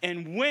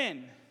 And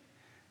when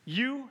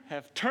you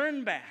have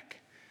turned back,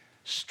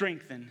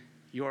 strengthen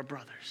your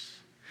brothers.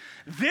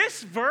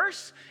 This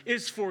verse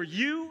is for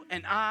you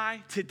and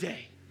I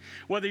today.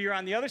 Whether you're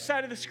on the other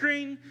side of the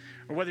screen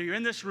or whether you're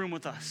in this room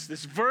with us,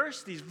 these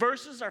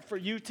verses are for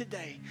you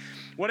today.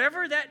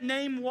 Whatever that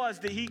name was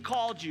that he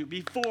called you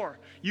before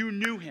you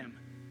knew him,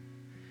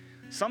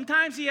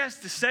 sometimes he has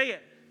to say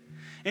it.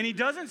 And he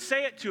doesn't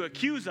say it to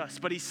accuse us,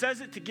 but he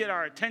says it to get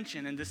our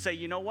attention and to say,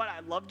 you know what?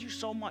 I loved you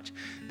so much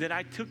that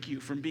I took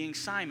you from being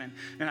Simon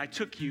and I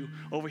took you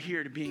over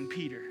here to being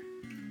Peter.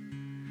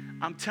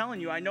 I'm telling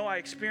you, I know I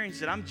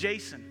experienced it. I'm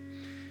Jason.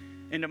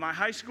 And to my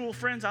high school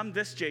friends, I'm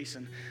this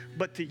Jason.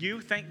 But to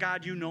you, thank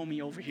God you know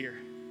me over here.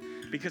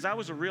 Because I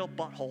was a real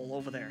butthole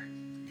over there.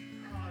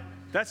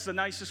 That's the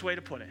nicest way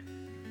to put it.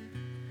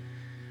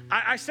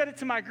 I said it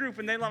to my group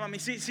and they love me.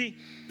 See,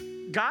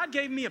 God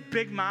gave me a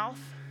big mouth.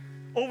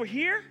 Over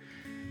here,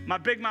 my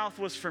big mouth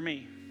was for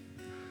me.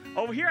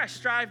 Over here, I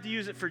strive to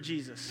use it for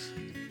Jesus.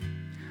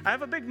 I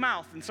have a big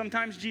mouth, and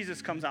sometimes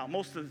Jesus comes out,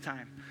 most of the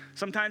time.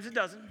 Sometimes it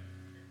doesn't.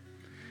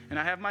 And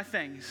I have my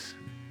things.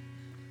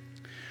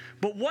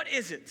 But what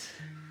is it?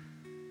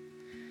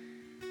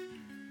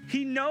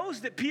 He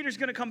knows that Peter's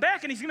going to come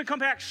back, and he's going to come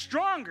back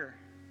stronger.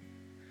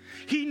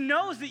 He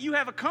knows that you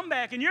have a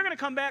comeback, and you're going to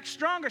come back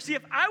stronger. See,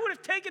 if I would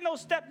have taken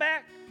those steps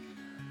back,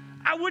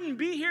 I wouldn't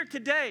be here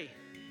today.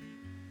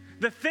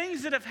 The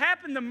things that have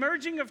happened, the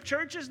merging of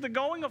churches, the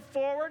going of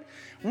forward,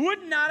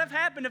 would not have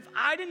happened if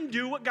I didn't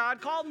do what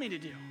God called me to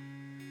do.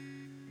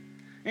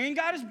 And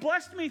God has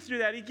blessed me through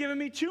that. He's given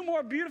me 2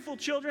 more beautiful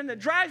children that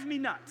drive me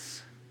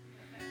nuts.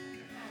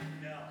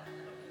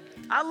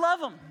 I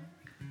love them.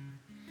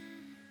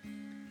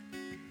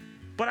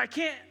 But I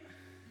can't,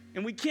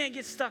 and we can't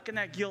get stuck in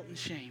that guilt and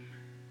shame.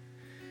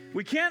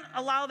 We can't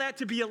allow that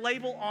to be a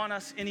label on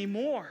us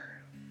anymore.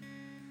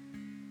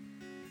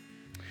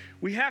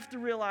 We have to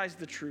realize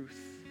the truth,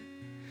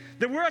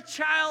 that we're a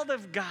child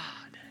of God.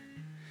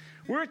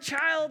 We're a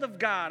child of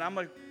God. I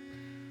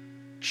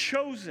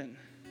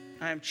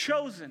am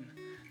chosen,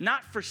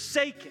 not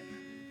forsaken.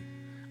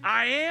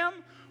 I am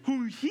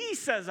who he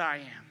says I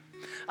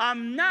am.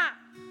 I'm not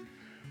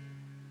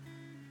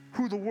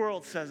who the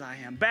world says I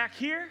am. Back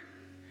here,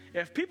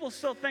 if people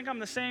still think I'm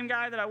the same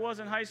guy that I was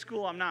in high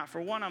school, I'm not.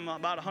 For one, I'm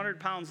about 100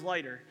 pounds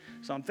lighter,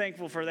 so I'm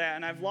thankful for that.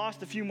 And I've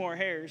lost a few more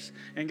hairs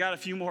and got a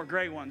few more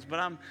gray ones,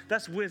 but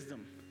that's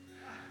wisdom.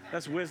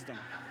 That's wisdom.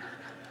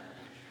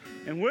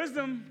 And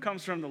wisdom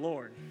comes from the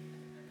Lord.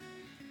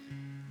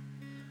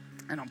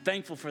 And I'm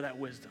thankful for that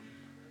wisdom.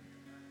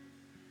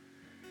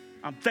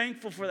 I'm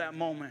thankful for that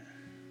moment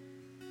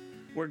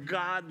where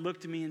God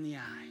looked me in the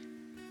eye.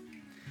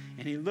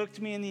 And he looked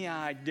me in the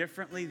eye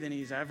differently than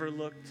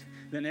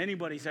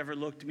anybody's ever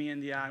looked me in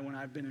the eye when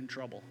I've been in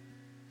trouble.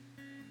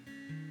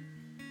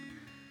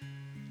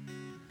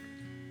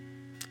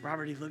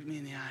 Robert, he looked me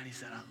in the eye and he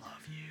said, I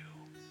love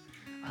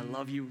you. I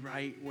love you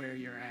right where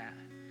you're at.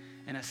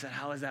 And I said,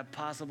 how is that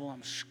possible?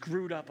 I'm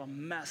screwed up.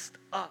 I'm messed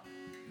up.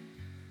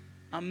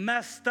 I'm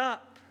messed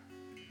up.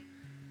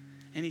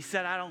 And he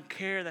said, I don't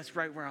care. That's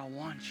right where I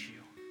want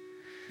you.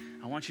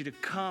 I want you to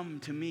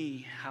come to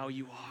me how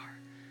you are.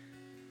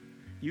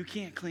 You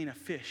can't clean a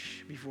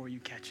fish before you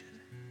catch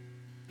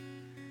it.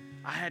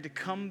 I had to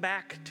come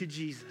back to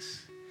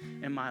Jesus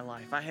in my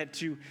life. I had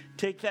to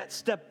take that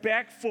step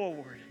back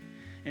forward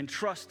and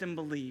trust and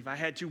believe. I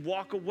had to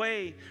walk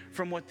away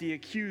from what the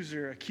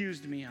accuser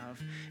accused me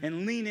of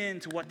and lean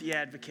into what the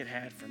advocate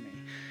had for me.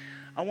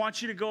 I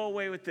want you to go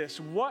away with this.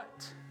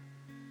 What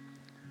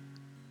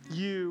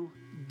you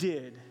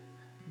did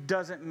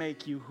doesn't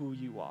make you who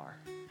you are.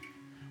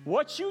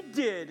 What you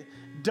did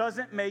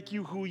doesn't make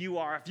you who you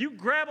are. If you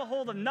grab a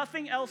hold of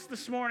nothing else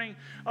this morning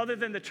other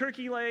than the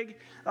turkey leg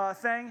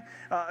thing,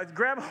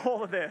 grab a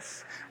hold of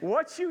this.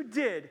 What you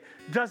did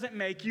doesn't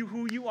make you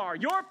who you are.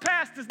 Your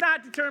past does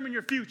not determine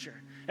your future.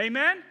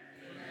 Amen? Amen.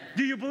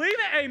 Do you believe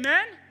it?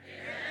 Amen?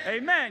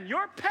 Amen. Amen.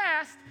 Your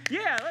past,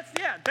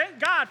 thank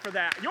God for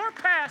that. Your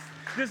past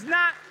does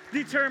not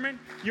determine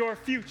your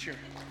future.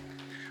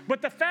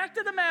 But the fact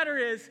of the matter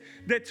is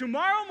that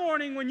tomorrow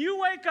morning when you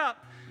wake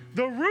up,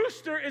 the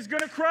rooster is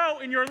going to crow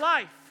in your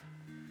life.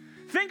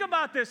 Think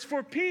about this.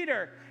 For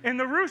Peter and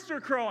the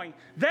rooster crowing,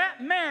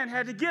 that man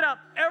had to get up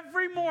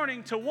every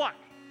morning to what?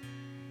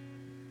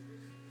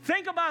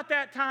 Think about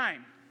that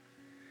time.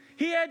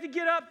 He had to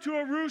get up to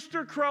a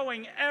rooster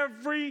crowing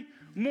every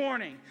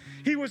morning.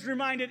 He was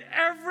reminded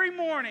every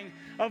morning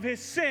of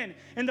his sin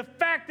and the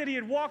fact that he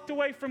had walked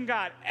away from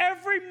God.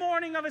 Every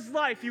morning of his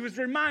life, he was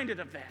reminded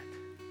of that.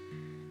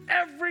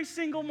 Every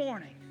single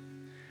morning.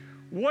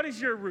 What is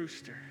your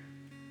rooster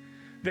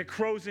that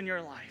crows in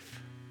your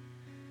life?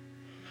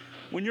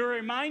 When you're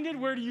reminded,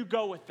 where do you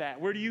go with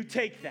that? Where do you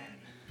take that?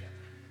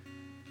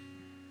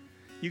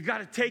 You got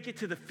to take it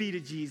to the feet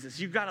of Jesus.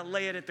 You got to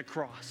lay it at the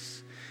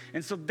cross.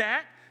 And so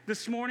that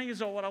this morning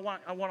is what I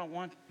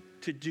want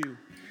to do,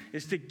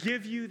 is to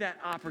give you that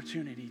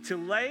opportunity to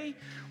lay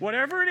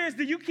whatever it is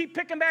that you keep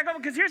picking back up.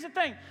 Because here's the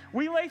thing.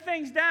 We lay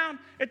things down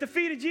at the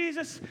feet of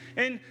Jesus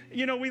and,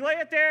 we lay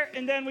it there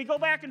and then we go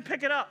back and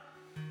pick it up.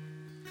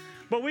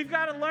 But we've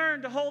got to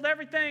learn to hold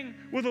everything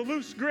with a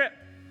loose grip.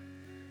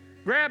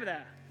 Grab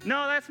that.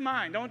 No, that's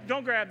mine.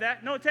 Don't grab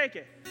that. No, take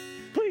it.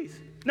 Please.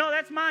 No,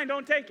 that's mine.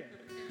 Don't take it.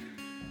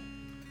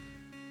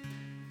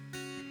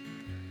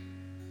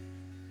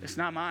 It's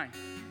not mine.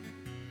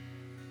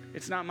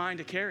 It's not mine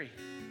to carry.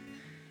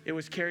 It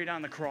was carried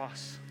on the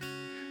cross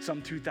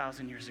some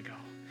 2,000 years ago.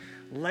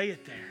 Lay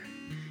it there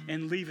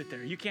and leave it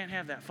there. You can't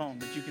have that phone,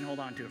 but you can hold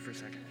on to it for a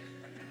second.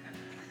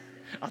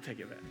 I'll take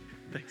it back.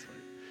 Thanks, buddy.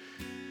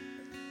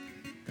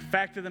 The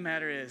fact of the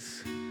matter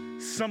is,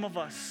 some of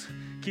us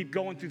keep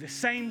going through the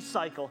same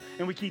cycle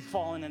and we keep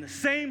falling in the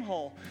same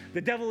hole.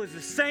 The devil is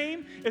the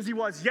same as he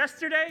was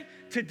yesterday,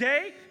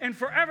 today, and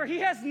forever. He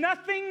has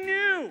nothing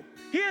new.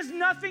 He has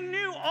nothing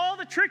new. All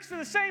the tricks are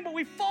the same, but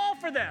we fall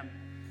for them.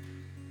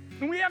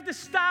 And we have to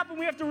stop and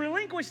we have to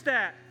relinquish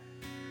that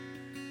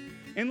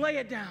and lay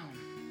it down.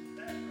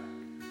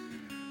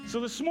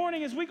 So this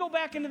morning, as we go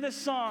back into this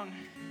song,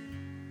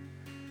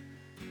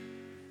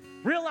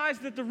 realize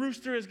that the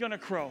rooster is going to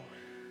crow.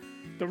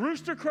 The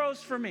rooster crows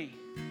for me.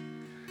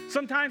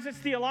 Sometimes it's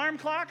the alarm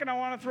clock and I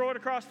want to throw it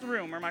across the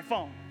room, or my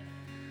phone.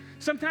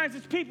 Sometimes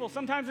it's people,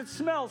 sometimes it's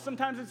smells,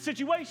 sometimes it's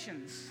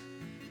situations.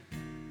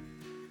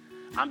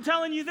 I'm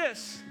telling you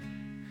this.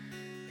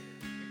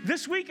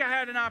 This week I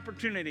had an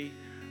opportunity.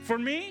 For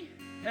me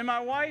and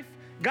my wife,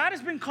 God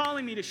has been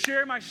calling me to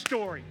share my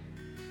story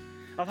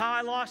of how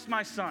I lost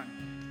my son.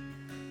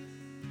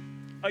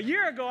 A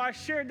year ago, I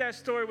shared that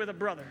story with a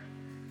brother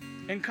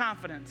in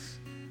confidence.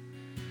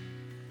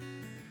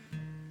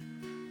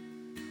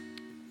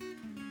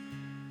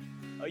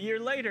 A year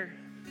later,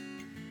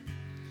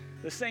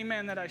 the same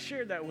man that I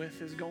shared that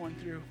with is going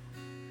through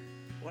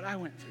what I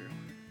went through.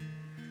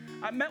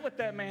 I met with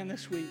that man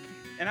this week,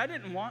 and I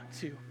didn't want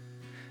to.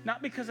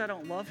 Not because I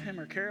don't love him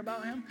or care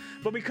about him,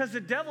 but because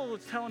the devil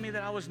was telling me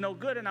that I was no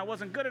good and I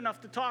wasn't good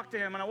enough to talk to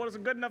him and I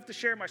wasn't good enough to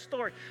share my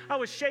story. I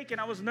was shaking.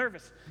 I was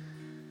nervous.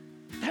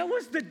 That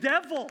was the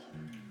devil.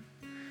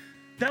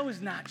 That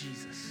was not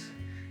Jesus.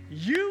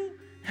 You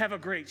have a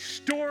great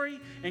story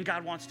and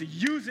God wants to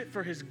use it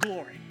for his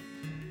glory.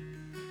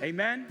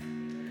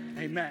 Amen?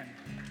 Amen.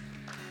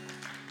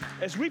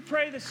 As we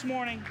pray this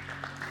morning,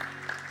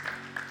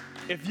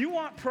 if you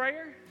want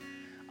prayer,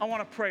 I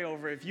want to pray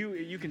over it. If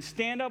you can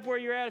stand up where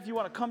you're at, if you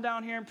want to come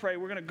down here and pray,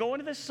 we're going to go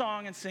into this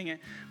song and sing it.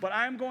 But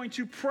I'm going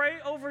to pray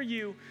over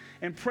you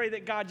and pray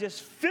that God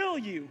just fill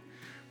you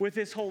with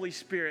his Holy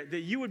Spirit, that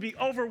you would be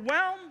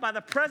overwhelmed by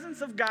the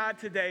presence of God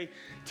today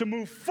to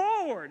move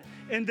forward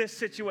in this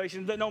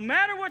situation. That no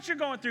matter what you're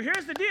going through,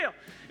 here's the deal.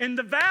 In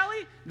the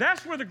valley,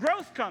 that's where the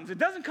growth comes. It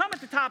doesn't come at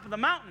the top of the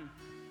mountain.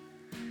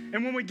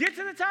 And when we get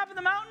to the top of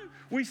the mountain,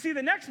 we see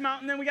the next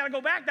mountain, then we got to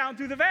go back down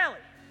through the valley.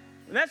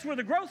 And that's where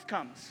the growth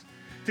comes.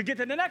 To get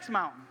to the next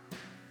mountain.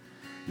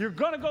 You're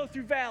going to go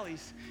through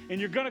valleys and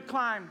you're going to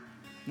climb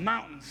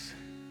mountains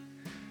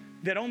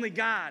that only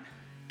God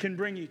can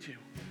bring you to.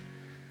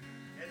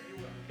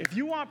 If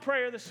you want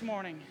prayer this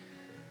morning,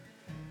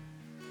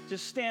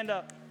 just stand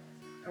up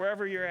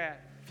wherever you're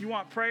at. If you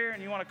want prayer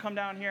and you want to come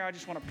down here, I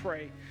just want to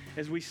pray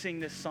as we sing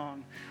this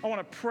song. I want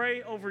to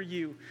pray over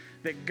you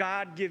that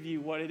God give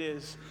you what it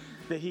is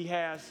that he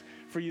has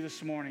for you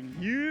this morning.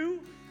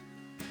 You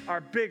are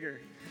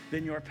bigger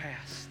than your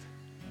past.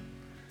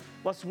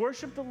 Let's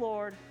worship the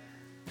Lord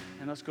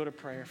and let's go to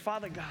prayer.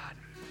 Father God,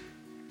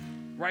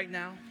 right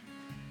now,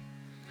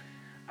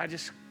 I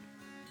just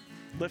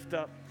lift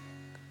up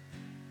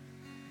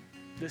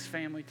this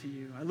family to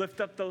you. I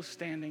lift up those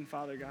standing,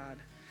 Father God.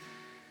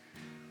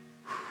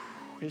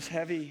 It's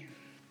heavy,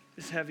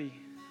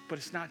 but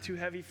it's not too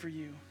heavy for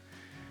you.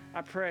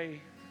 I pray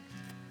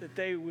that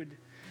they would,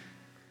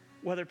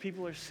 whether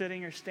people are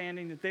sitting or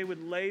standing, that they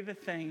would lay the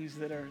things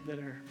that are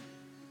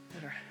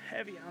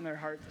heavy on their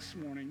heart this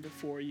morning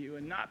before you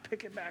and not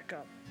pick it back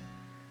up.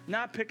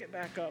 Not pick it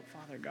back up,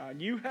 Father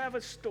God. You have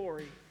a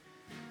story,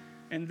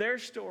 and their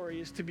story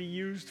is to be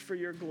used for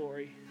your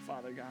glory,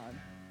 Father God.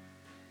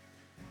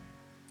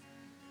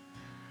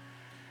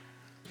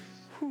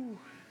 Whew.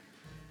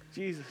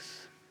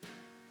 Jesus.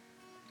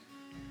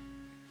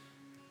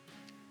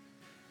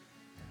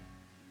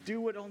 Do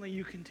what only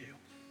you can do.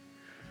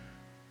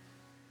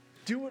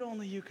 Do what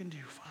only you can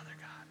do, Father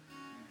God.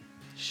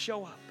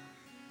 Show up.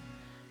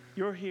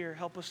 You're here.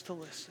 Help us to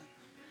listen.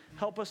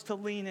 Help us to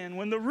lean in.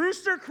 When the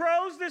rooster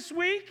crows this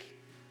week,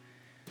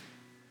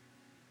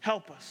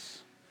 help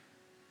us.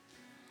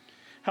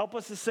 Help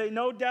us to say,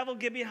 no, devil,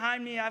 get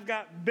behind me. I've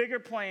got bigger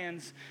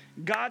plans.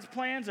 God's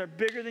plans are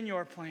bigger than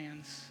your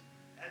plans.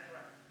 That's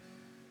right.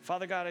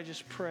 Father God, I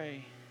just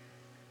pray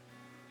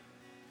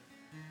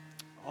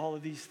all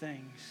of these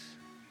things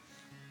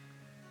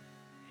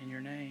in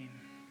your name.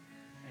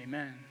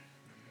 Amen.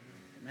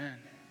 Amen.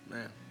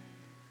 Amen.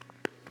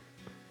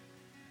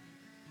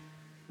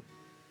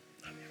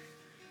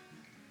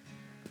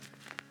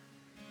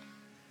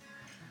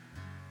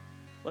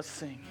 Let's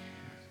sing.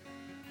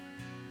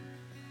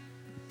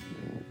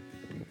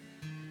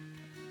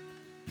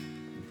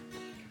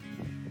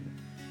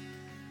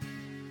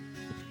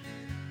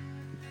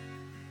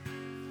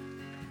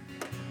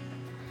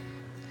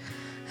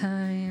 I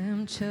am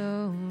am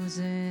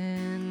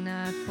chosen,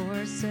 not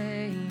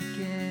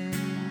forsaken.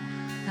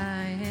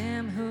 I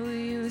am who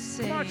you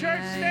say Come on,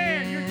 church,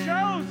 stand. You're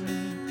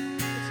chosen.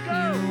 Let's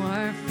go. You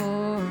are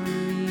for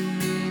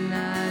me,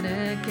 not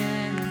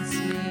against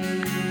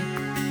me.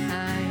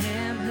 I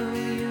am who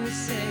you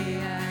say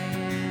I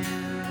am.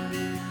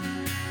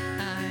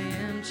 I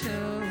am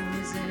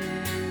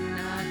chosen,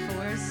 not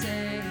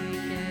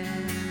forsaken.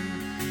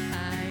 I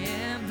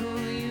am who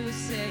you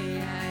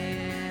say I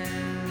am.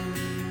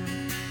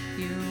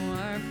 You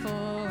are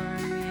for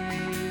me,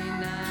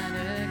 not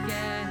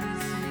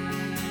against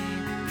me.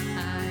 I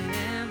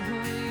am who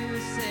you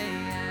say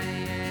I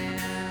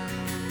am.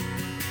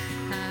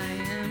 I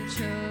am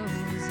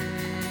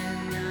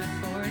chosen, not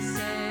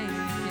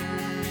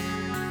forsaken.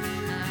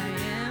 I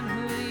am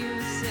who you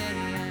say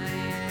I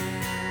am.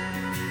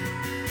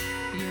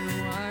 You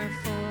are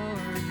for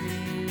me,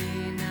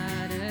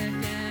 not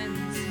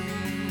against me.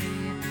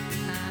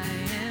 I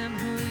am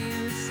who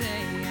you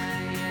say I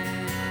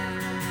am.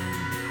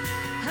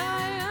 I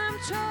am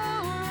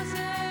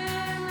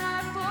chosen,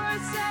 not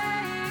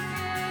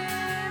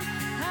forsaken.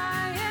 I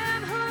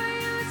am who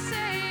you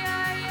say I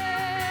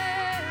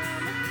am.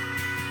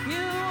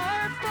 You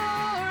are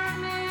for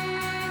me,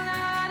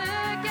 not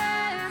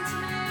against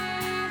me.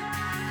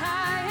 I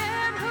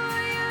am who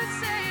you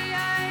say I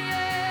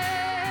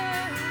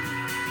am.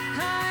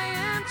 I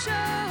am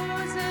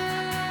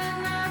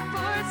chosen, not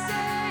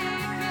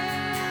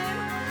forsaken.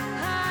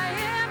 I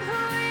am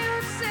who you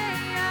say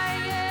I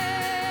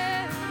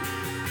am.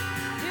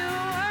 You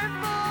are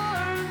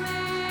for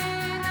me,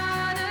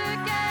 not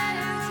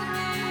against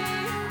me.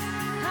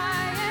 I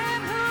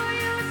am who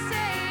you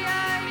say I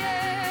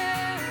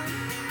am.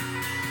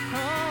 Oh, I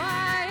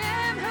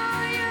am who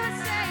you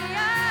say I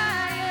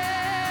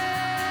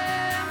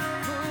am.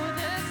 Who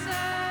the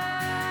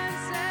Son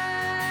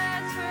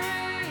sets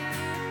free,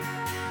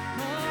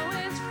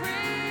 oh, is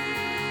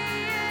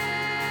free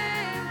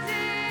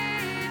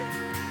indeed.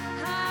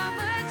 I'm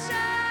a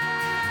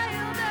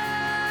child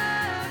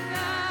of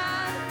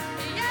God.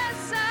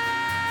 Yes, I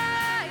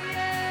am.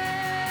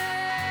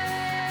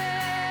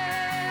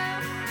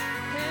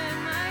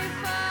 In my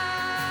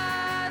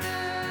Father's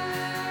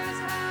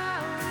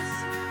house,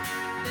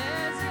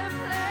 there's a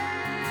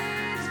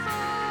place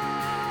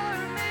for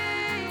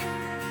me.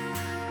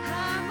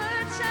 I'm a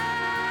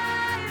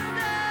child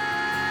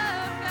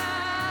of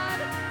God.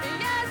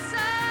 Yes, I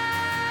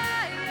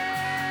am.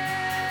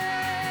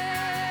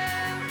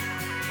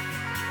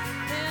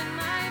 In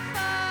my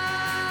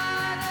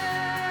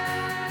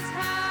Father's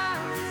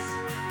house,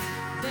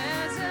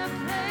 there's a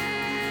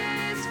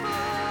place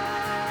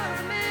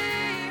for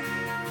me.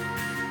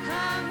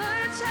 I'm a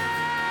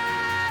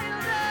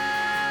child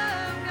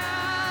of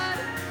God.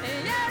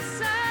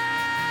 Yes, I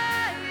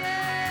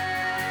am.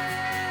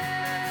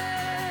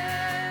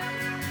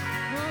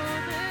 Who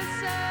the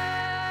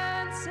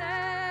Son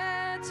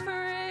sets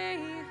free,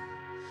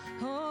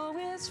 oh,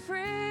 is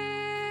free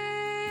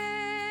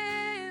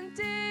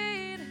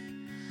indeed.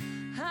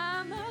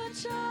 I'm a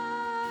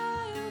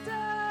child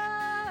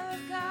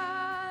of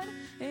God.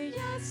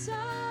 Yes, I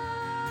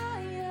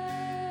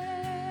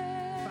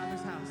am.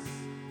 Father's house.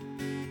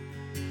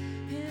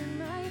 In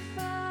my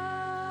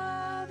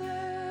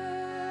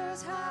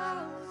Father's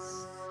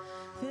house,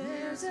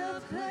 there's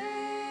a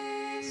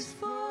place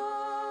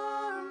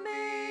for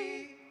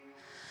me.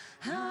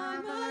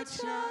 I'm a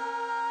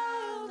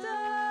child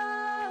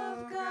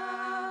of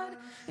God.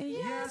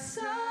 Yes,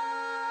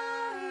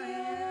 I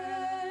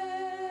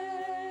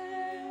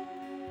am.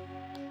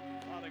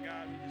 Father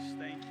God, we just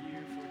thank you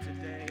for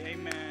today.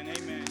 Amen.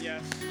 Amen.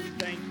 Yes, we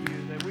thank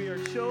you that we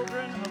are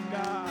children of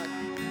God.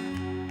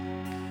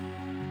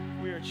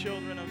 We are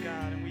children of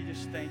God, and we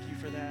just thank you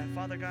for that.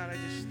 Father God, I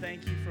just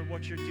thank you for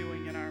what you're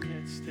doing in our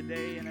midst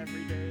today and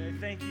every day. I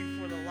thank you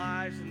for the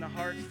lives and the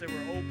hearts that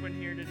were open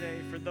here today,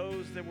 for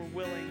those that were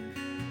willing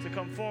to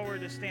come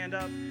forward, to stand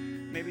up.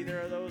 Maybe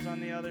there are those on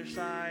the other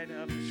side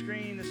of the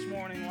screen this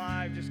morning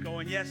live just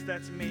going, yes,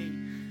 that's me.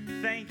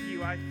 Thank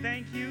you. I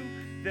thank you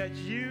that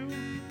you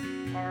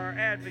are our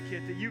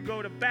advocate, that you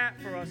go to bat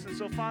for us. And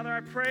so, Father,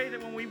 I pray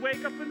that when we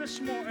wake up in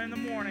the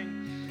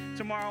morning,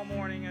 tomorrow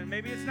morning, and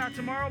maybe it's not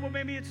tomorrow, but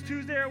maybe it's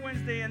Tuesday or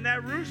Wednesday, and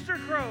that rooster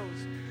crows,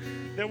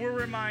 that we're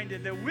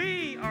reminded that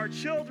we are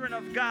children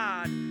of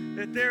God,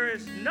 that there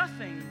is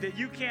nothing that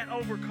you can't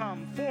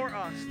overcome for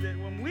us, that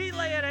when we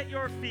lay it at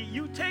your feet,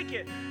 you take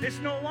it. It's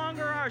no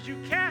longer ours. You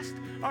cast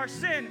our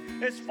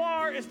sin as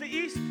far as the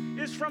east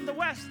is from the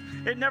west.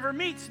 It never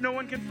meets. No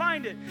one can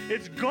find it.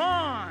 It's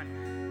gone.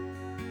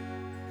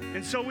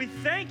 And so we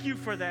thank you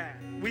for that.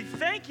 We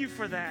thank you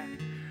for that.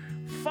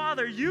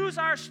 Father, use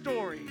our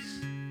stories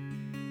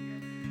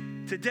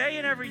today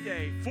and every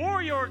day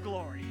for your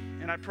glory.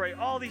 And I pray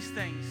all these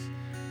things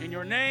in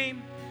your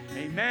name.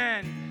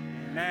 Amen.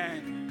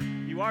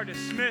 Amen. You are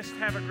dismissed.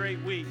 Have a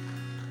great week.